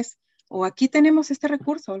para test, o aquí tenemos este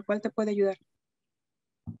recurso, el cual te puede ayudar.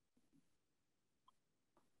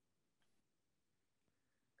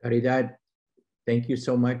 Caridad, thank you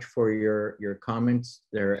so much for your comments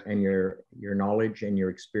there and your knowledge and your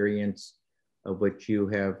experience of what you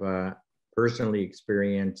have personally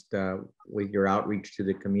experienced with your outreach to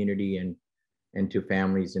the community and to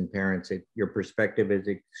families and parents. Your perspective is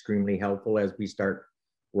extremely helpful as we start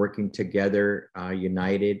working together,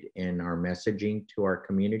 united in our messaging to our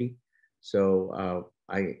community. So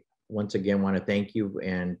I once again want to thank you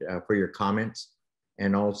and for your comments.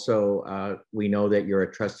 And also we know that you're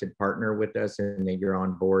a trusted partner with us and that you're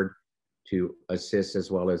on board to assist as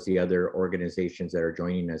well as the other organizations that are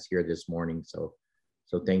joining us here this morning. So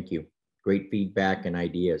thank you. Great feedback and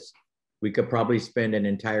ideas. We could probably spend an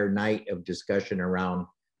entire night of discussion around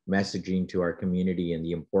messaging to our community and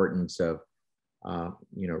the importance of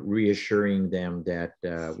reassuring them that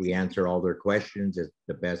we answer all their questions as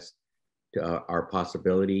the best to our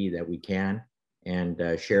possibility that we can,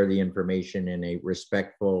 and share the information in a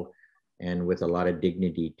respectful and with a lot of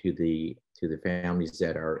dignity to the families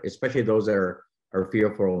that are, especially those that are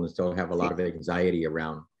fearful and still have a lot of anxiety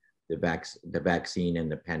around the vaccine and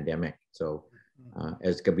the pandemic. So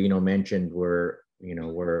as Gabino mentioned,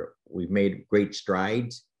 we've made great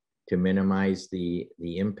strides to minimize the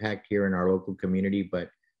impact here in our local community, but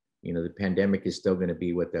the pandemic is still going to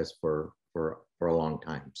be with us for a long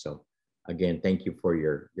time. So again, thank you for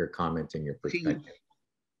your comments and your perspective.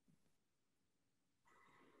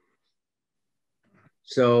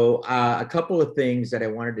 So a couple of things that I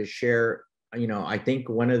wanted to share. I think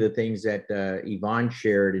one of the things that Yvonne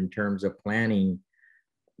shared in terms of planning,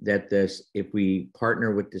 that if we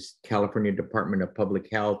partner with this California Department of Public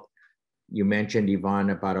Health, you mentioned, Yvonne,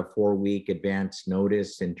 about a 4-week advance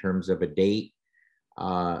notice in terms of a date.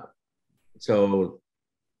 So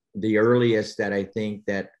the earliest that I think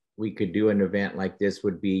that we could do an event like this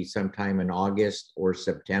would be sometime in August or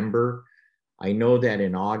September. I know that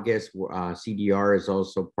in August, CDR is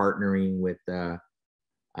also partnering with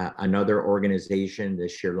another organization, the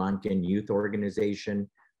Sri Lankan Youth Organization.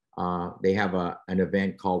 They have an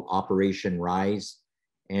event called Operation Rise,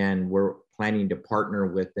 and we're planning to partner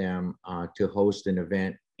with them to host an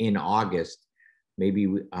event in August. Maybe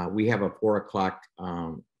we have a 4 o'clock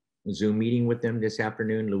Zoom meeting with them this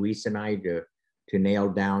afternoon, Luis and I, to nail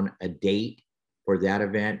down a date for that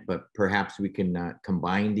event, but perhaps we can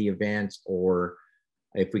combine the events, or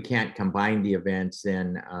if we can't combine the events,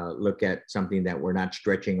 then look at something that we're not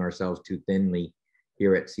stretching ourselves too thinly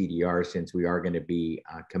here at CDR, since we are going to be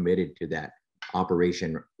committed to that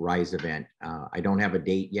Operation Rise event. I don't have a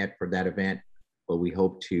date yet for that event, but we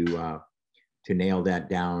hope to nail that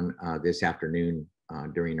down this afternoon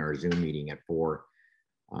during our Zoom meeting at 4.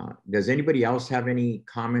 Does anybody else have any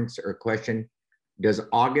comments or question? Does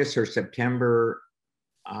August or September,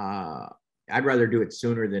 I'd rather do it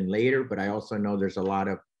sooner than later, but I also know there's a lot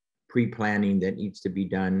of pre-planning that needs to be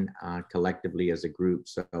done collectively as a group.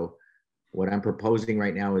 So what I'm proposing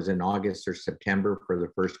right now is in August or September for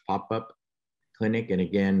the first pop-up clinic. And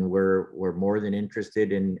again, we're more than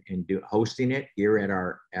interested in hosting it here at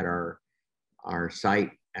our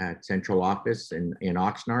site at central office in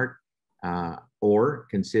Oxnard, or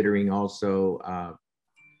considering also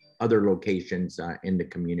other locations in the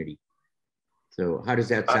community. So how does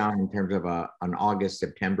that sound in terms of an August,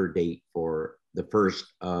 September date for the first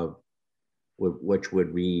of, which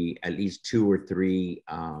would be at least 2 or 3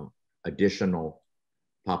 additional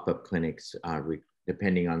pop-up clinics,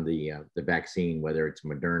 depending on the vaccine, whether it's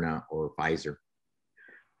Moderna or Pfizer.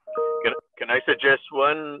 Can I suggest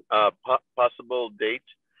one possible date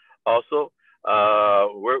also?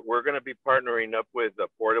 We're going to be partnering up with the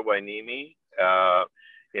Port of Hueneme.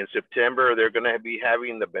 In September, they're going to be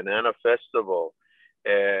having the Banana Festival,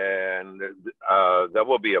 and that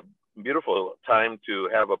will be a beautiful time to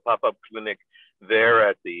have a pop-up clinic there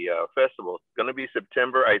at the festival. It's going to be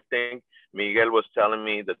September, I think Miguel was telling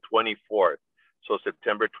me the 24th. So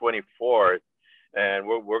September 24th, and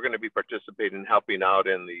we're going to be participating, helping out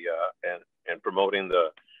in the and promoting the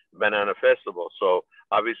Banana Festival. So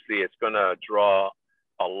obviously it's going to draw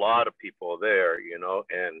a lot of people there, you know,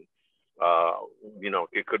 and you know,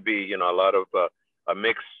 it could be, you know, a lot of a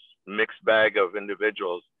mixed bag of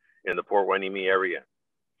individuals in the Port Hueneme area.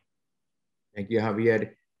 Thank you,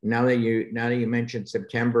 Javier. Now that you mentioned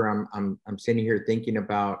September, I'm sitting here thinking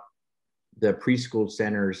about the preschool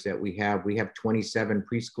centers that we have. We have 27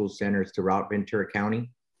 preschool centers throughout Ventura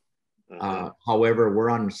County. However,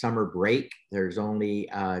 we're on summer break. There's only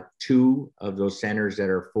 2 of those centers that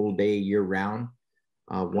are full day year round.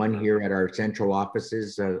 One here at our central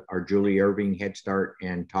offices, our Julie Irving Head Start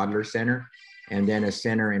and Toddler Center, and then a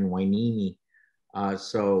center in Hueneme.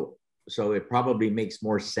 So it probably makes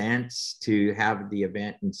more sense to have the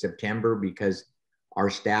event in September because our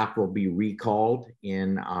staff will be recalled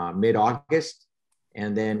in mid-August,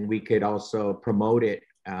 and then we could also promote it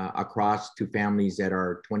across to families that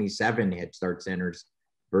are 27 Head Start centers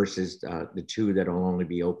versus the 2 that will only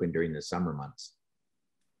be open during the summer months.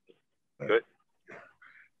 Good.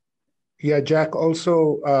 Yeah, Jack,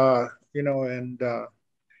 also, you know, and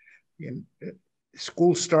in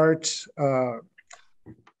school starts,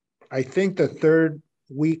 I think the 3rd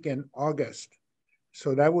week in August.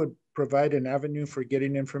 So that would provide an avenue for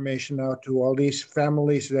getting information out to all these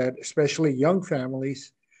families, that especially young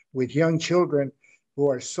families with young children who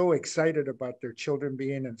are so excited about their children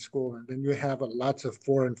being in school. And then you have lots of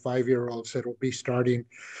 4- and 5-year-olds that will be starting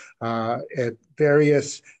at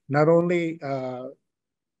various, not only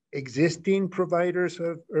existing providers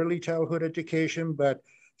of early childhood education, but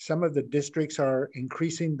some of the districts are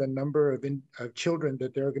increasing the number of children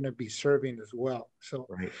that they're going to be serving as well. So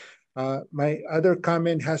right. My other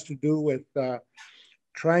comment has to do with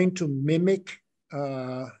trying to mimic,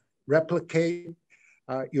 replicate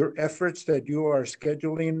your efforts that you are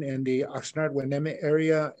scheduling in the Oxnard-Hueneme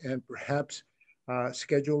area, and perhaps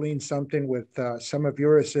scheduling something with some of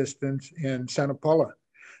your assistants in Santa Paula.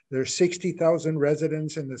 There's 60,000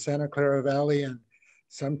 residents in the Santa Clara Valley, and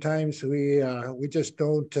sometimes we just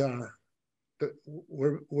don't,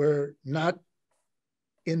 we're not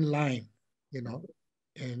in line, you know,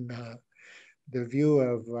 in the view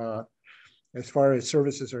of as far as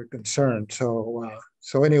services are concerned. So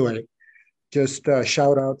anyway, just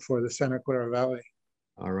shout out for the Santa Clara Valley.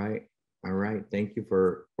 All right. Thank you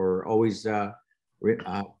for always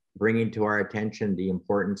bringing to our attention the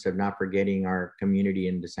importance of not forgetting our community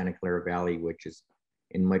in the Santa Clara Valley, which is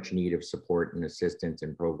in much need of support and assistance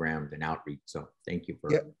and programs and outreach. So thank you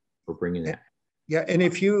for bringing that. Yeah, and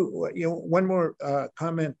if you one more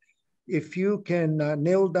comment, if you can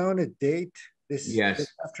nail down a date this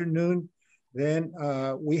afternoon, then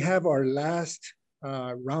we have our last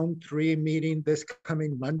round 3 meeting this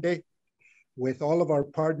coming Monday with all of our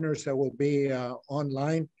partners that will be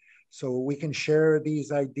online. So we can share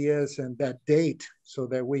these ideas and that date so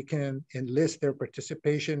that we can enlist their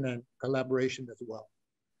participation and collaboration as well.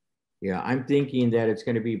 Yeah, I'm thinking that it's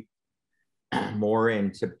going to be more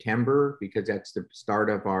in September because that's the start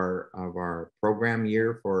of our program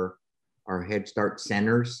year for our Head Start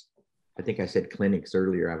centers. I think I said clinics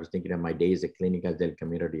earlier. I was thinking of my days at Clínicas del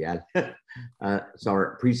Camino Real. So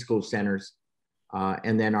our preschool centers,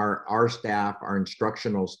 and then our staff, our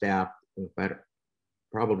instructional staff,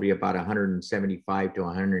 probably about 175 to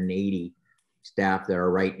 180 staff that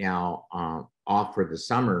are right now off for the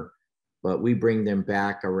summer, but we bring them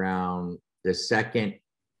back around the 2nd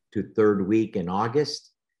to 3rd week in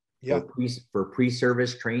August for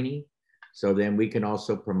pre-service training. So then we can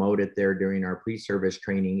also promote it there during our pre-service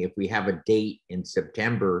training if we have a date in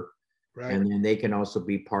September, and then they can also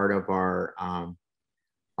be part of our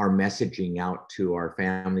messaging out to our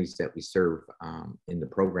families that we serve in the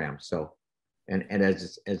program. So. And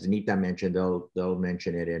as Anita mentioned, they'll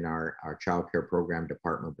mention it in our child care program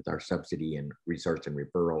department with our subsidy and resource and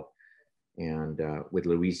referral. And with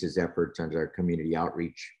Luis's efforts under our community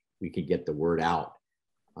outreach, we could get the word out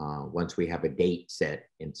once we have a date set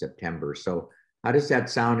in September. So How does that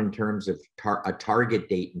sound in terms of a target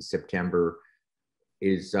date in September?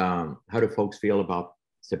 How do folks feel about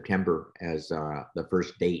September as the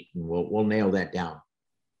first date? And we'll nail that down.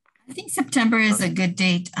 I think September is a good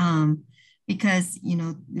date because, you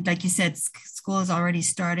know, like you said, school has already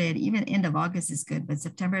started. Even end of August is good, but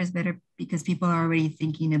September is better because people are already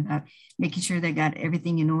thinking about making sure they got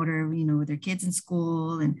everything in order, you know, with their kids in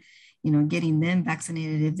school and, you know, getting them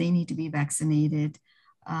vaccinated if they need to be vaccinated.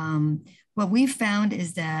 What we found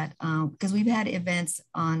is that because we've had events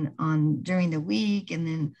on during the week and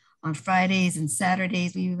then on Fridays and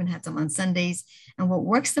Saturdays, we even had some on Sundays. And what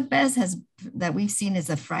works the best that we've seen is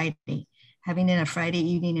a Friday, having it a Friday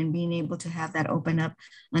evening and being able to have that open up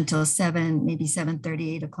until 7, maybe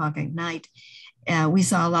 7:30, 8 o'clock at night. We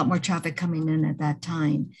saw a lot more traffic coming in at that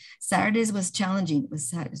time. Saturdays was challenging.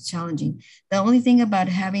 Challenging. The only thing about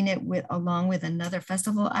having it along with another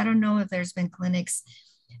festival, I don't know if there's been clinics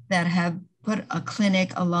that have put a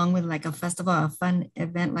clinic along with like a festival, a fun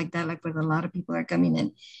event like that, like where a lot of people are coming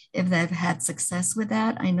in, if they've had success with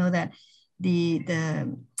that. I know that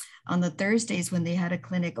on the Thursdays when they had a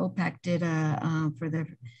clinic, OPAC did for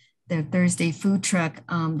their Thursday food truck,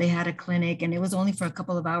 they had a clinic and it was only for a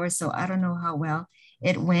couple of hours. So I don't know how well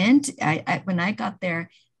it went. When I got there,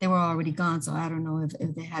 they were already gone. So I don't know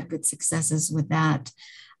if they had good successes with that.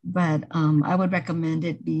 But I would recommend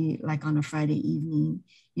it be like on a Friday evening,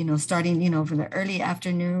 you know, starting, you know, from the late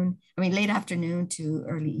afternoon to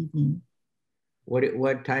early evening.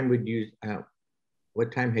 What time would you,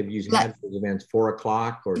 what time have you had those events? 4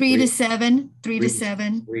 o'clock or 3 to 7, 3 to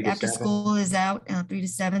 7 after 7? School is out, 3 to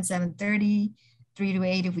 7, 7:30, 3 to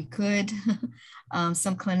 8 if we could.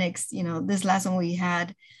 Some clinics, you know, this last one we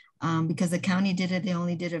had, because the county did it, they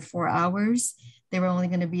only did it 4 hours. They were only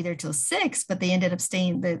going to be there till 6, but they ended up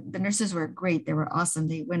staying. The nurses were great. They were awesome.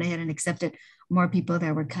 They went ahead and accepted more people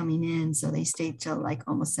that were coming in. So they stayed till like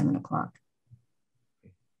almost 7 o'clock.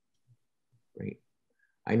 Great.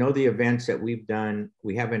 I know the events that we've done,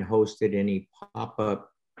 we haven't hosted any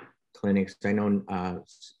pop-up clinics. I know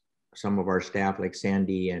some of our staff like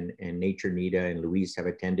Sandy and Nature Nita and Luis have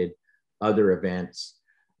attended other events.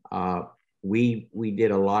 We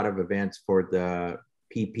did a lot of events for the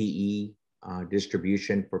PPE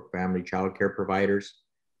distribution for family child care providers.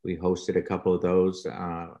 We hosted a couple of those.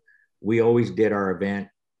 We always did our event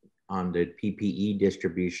on the PPE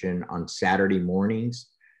distribution on Saturday mornings.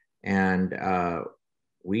 And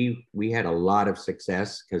we had a lot of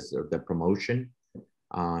success because of the promotion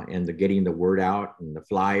and the getting the word out and the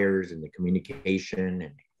flyers and the communication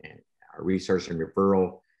and our resource and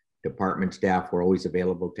referral department staff were always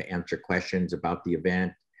available to answer questions about the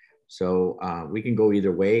event. So we can go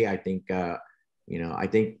either way. I think, you know, I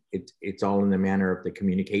think it's all in the manner of the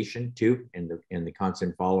communication too, and the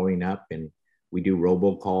constant following up. And we do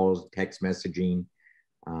robocalls, text messaging,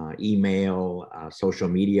 email, social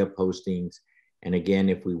media postings. And again,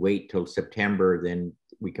 if we wait till September, then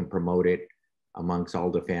we can promote it amongst all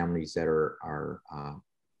the families that are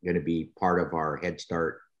going to be part of our Head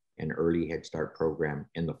Start and early Head Start program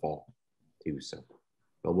in the fall too. So.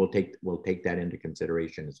 But we'll take that into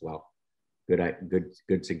consideration as well.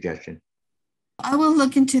 Good suggestion. I will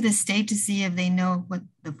look into the state to see if they know what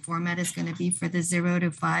the format is going to be for the 0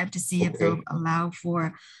 to 5 to see if they'll allow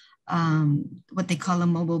for what they call a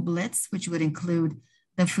mobile blitz, which would include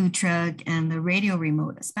the food truck and the radio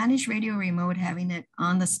remote. A Spanish radio remote, having it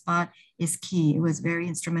on the spot is key. It was very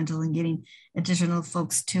instrumental in getting additional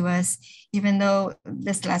folks to us, even though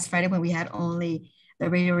this last Friday when we had only the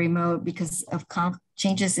radio remote, because of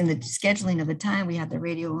changes in the scheduling of the time, we had the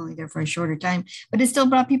radio only there for a shorter time, but it still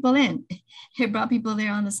brought people in. It brought people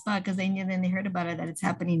there on the spot because they knew, then they heard about it, that it's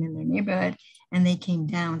happening in their neighborhood, and they came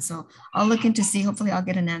down. So I'll look into see, hopefully I'll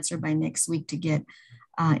get an answer by next week to get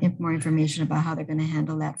more information about how they're going to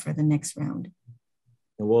handle that for the next round.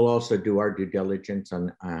 And we'll also do our due diligence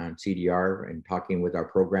on CDR and talking with our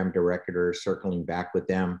program director, circling back with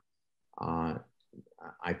them.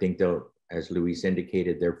 I think they'll, as Luis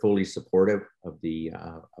indicated, they're fully supportive of the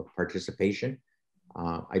of participation.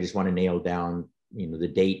 I just want to nail down, you know, the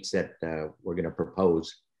dates that we're going to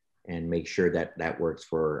propose and make sure that that works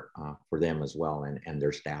for them as well and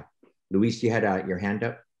their staff. Luis, you had your hand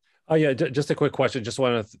up. Oh yeah, just a quick question. Just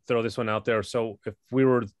want to throw this one out there. So if we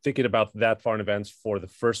were thinking about that far in advance for the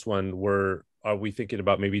first one, are we thinking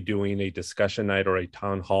about maybe doing a discussion night or a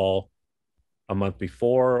town hall a month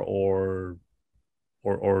before, or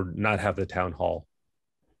not have the town hall?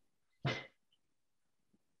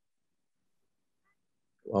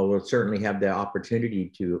 Well, we'll certainly have the opportunity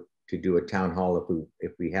to do a town hall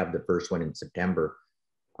if we have the first one in September.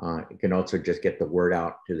 it can also just get the word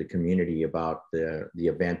out to the community about the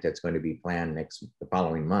event that's going to be planned the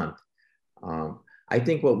following month. I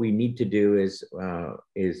think what we need to do is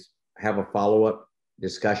have a follow-up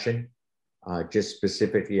discussion, just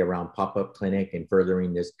specifically around pop-up clinic and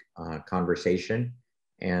furthering this conversation.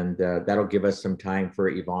 And that'll give us some time for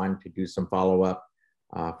Yvonne to do some follow-up,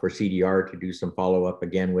 for CDR to do some follow-up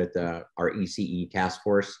again with our ECE task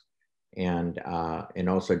force, and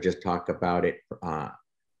also just talk about it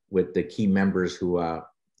with the key members who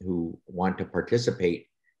want to participate.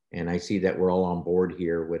 And I see that we're all on board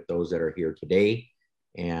here with those that are here today.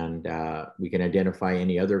 And we can identify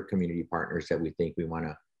any other community partners that we think we want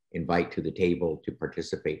to invite to the table to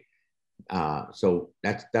participate. So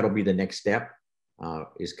that'll be the next step,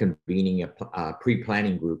 is convening a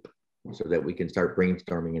pre-planning group so that we can start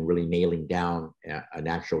brainstorming and really nailing down an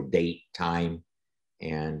actual date, time,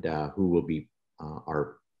 and who will be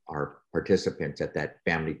our participants at that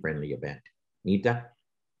family-friendly event. Nita?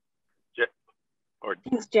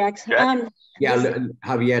 Thanks, Jax. Yeah,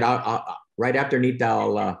 Javier, I'll right after Nita,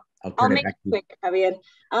 I'll turn it back to you. Quick, Javier.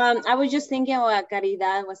 I was just thinking what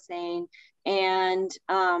Caridad was saying, and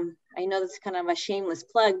I know this is kind of a shameless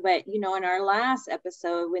plug, but you know, in our last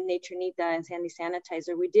episode with Nature Nita and Sandy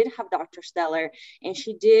Sanitizer, we did have Dr. Stellar, and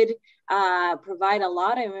she did provide a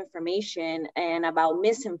lot of information and about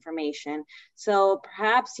misinformation. So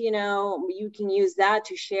perhaps, you know, you can use that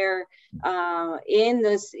to share in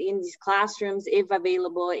these classrooms, if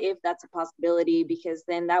available, if that's a possibility, because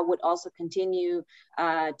then that would also continue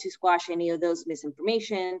to squash any of those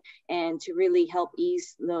misinformation and to really help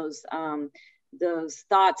ease those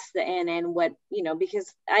thoughts and what, you know,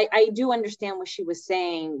 because I do understand what she was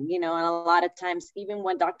saying, you know, and a lot of times, even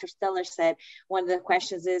when Dr. Stellar said, one of the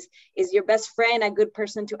questions is your best friend a good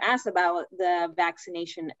person to ask about the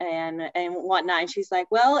vaccination and whatnot? And she's like,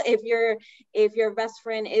 well, if your best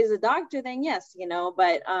friend is a doctor, then yes, you know,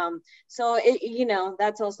 but so it, you know,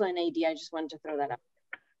 that's also an idea. I just wanted to throw that out.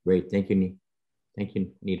 Great, thank you,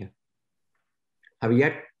 Nita.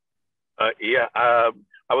 Javier?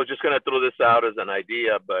 I was just going to throw this out as an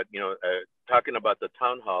idea, but, you know, talking about the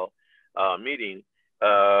town hall meeting,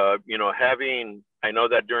 you know, I know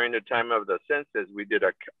that during the time of the census, we did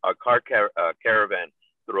a car caravan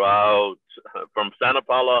throughout, from Santa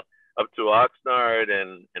Paula up to Oxnard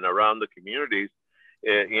and around the communities.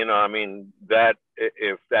 You know, I mean, that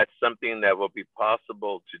if that's something that will be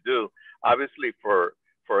possible to do, obviously for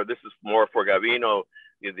this is more for Gavino,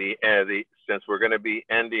 since we're going to be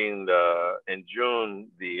ending in June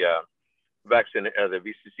the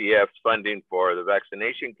VCCF's funding for the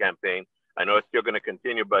vaccination campaign. I know it's still going to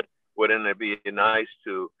continue, but wouldn't it be nice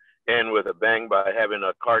to end with a bang by having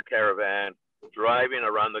a car caravan driving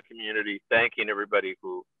around the community, thanking everybody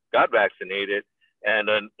who got vaccinated, and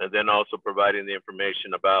then also providing the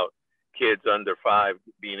information about kids under 5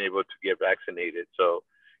 being able to get vaccinated. So,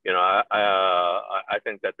 you know, I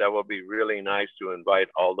think that will be really nice to invite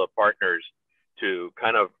all the partners to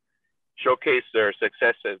kind of showcase their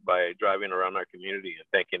successes by driving around our community and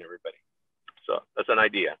thanking everybody. So that's an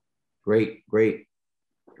idea. Great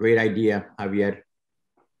idea, Javier.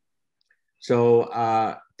 So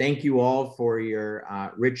thank you all for your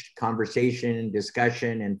rich conversation,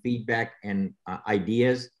 discussion, and feedback and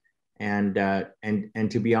ideas, and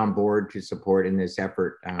to be on board to support in this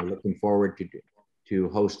effort. Looking forward to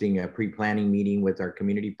hosting a pre-planning meeting with our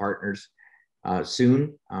community partners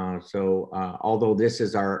soon. So although this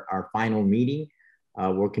is our final meeting,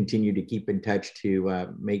 we'll continue to keep in touch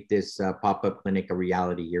to make this pop-up clinic a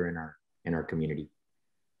reality here in our community.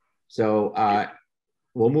 So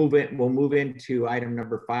we'll move into item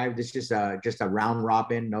number 5. This is just a round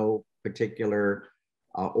robin, no particular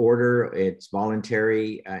order. It's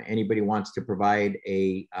voluntary. Anybody wants to provide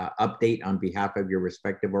a update on behalf of your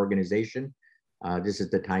respective organization, this is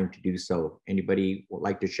the time to do so. Anybody would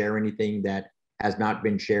like to share anything that has not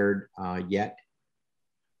been shared yet?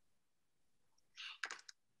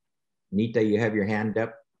 Nita, you have your hand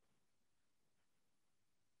up.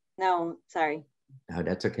 No, sorry. No,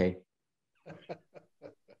 that's okay.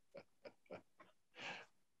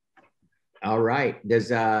 All right.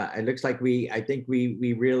 It looks like I think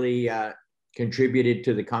we really contributed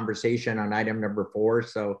to the conversation on item number 4.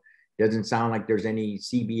 So it doesn't sound like there's any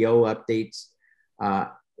CBO updates.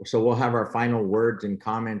 So we'll have our final words and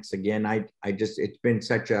comments. Again, it's been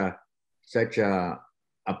such a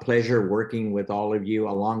pleasure working with all of you,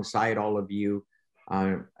 alongside all of you.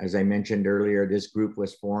 As I mentioned earlier, this group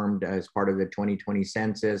was formed as part of the 2020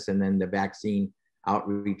 census and then the Vaccine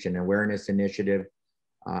Outreach and Awareness Initiative.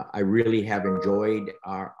 I really have enjoyed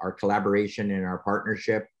our collaboration and our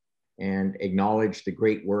partnership. and acknowledge the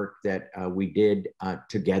great work that we did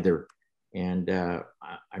together. And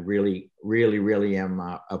I really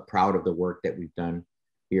am proud of the work that we've done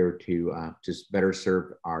here to just better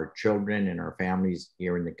serve our children and our families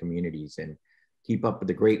here in the communities, and keep up with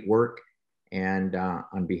the great work. And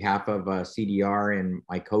on behalf of CDR and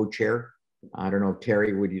my co-chair, I don't know,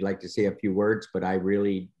 Terry, would you like to say a few words? But I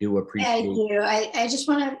really do appreciate. I do. I just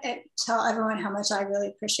want to tell everyone how much I really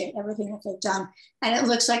appreciate everything that they've done. And it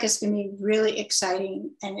looks like it's going to be really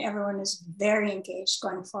exciting, and everyone is very engaged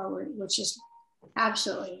going forward, which is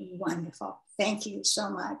absolutely wonderful. Thank you so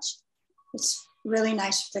much. It's really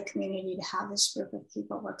nice for the community to have this group of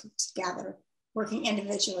people working together, working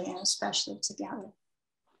individually and especially together.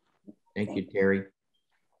 Thank you, Terry.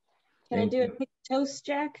 Can I do a quick toast,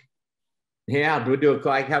 Jack? Yeah, we'll do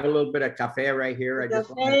I have a little bit of cafe right here.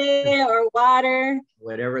 Cafe or water.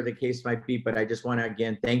 Whatever the case might be, but I just want to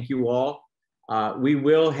again thank you all. We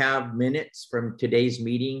will have minutes from today's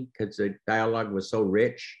meeting because the dialogue was so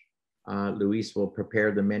rich. Luis will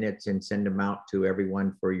prepare the minutes and send them out to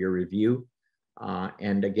everyone for your review.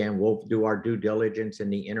 And again, we'll do our due diligence in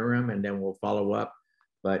the interim, and then we'll follow up.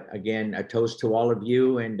 But again, a toast to all of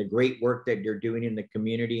you and the great work that you're doing in the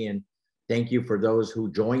community. And thank you for those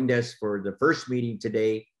who joined us for the first meeting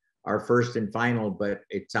today, our first and final, but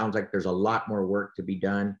it sounds like there's a lot more work to be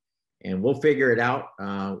done, and we'll figure it out.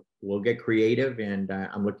 We'll get creative, and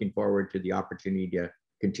I'm looking forward to the opportunity to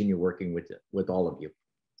continue working with all of you.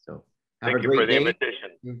 So have a great day.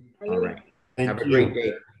 Invitation. All right. Have a great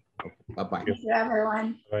day. Bye-bye. Thank you,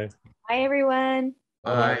 everyone. Bye. Bye, everyone.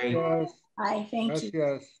 Bye. Bye. Thank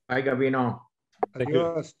you. Bye, Gabino.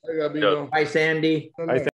 Adios. Bye, Gabino. Bye, Sandy. Bye,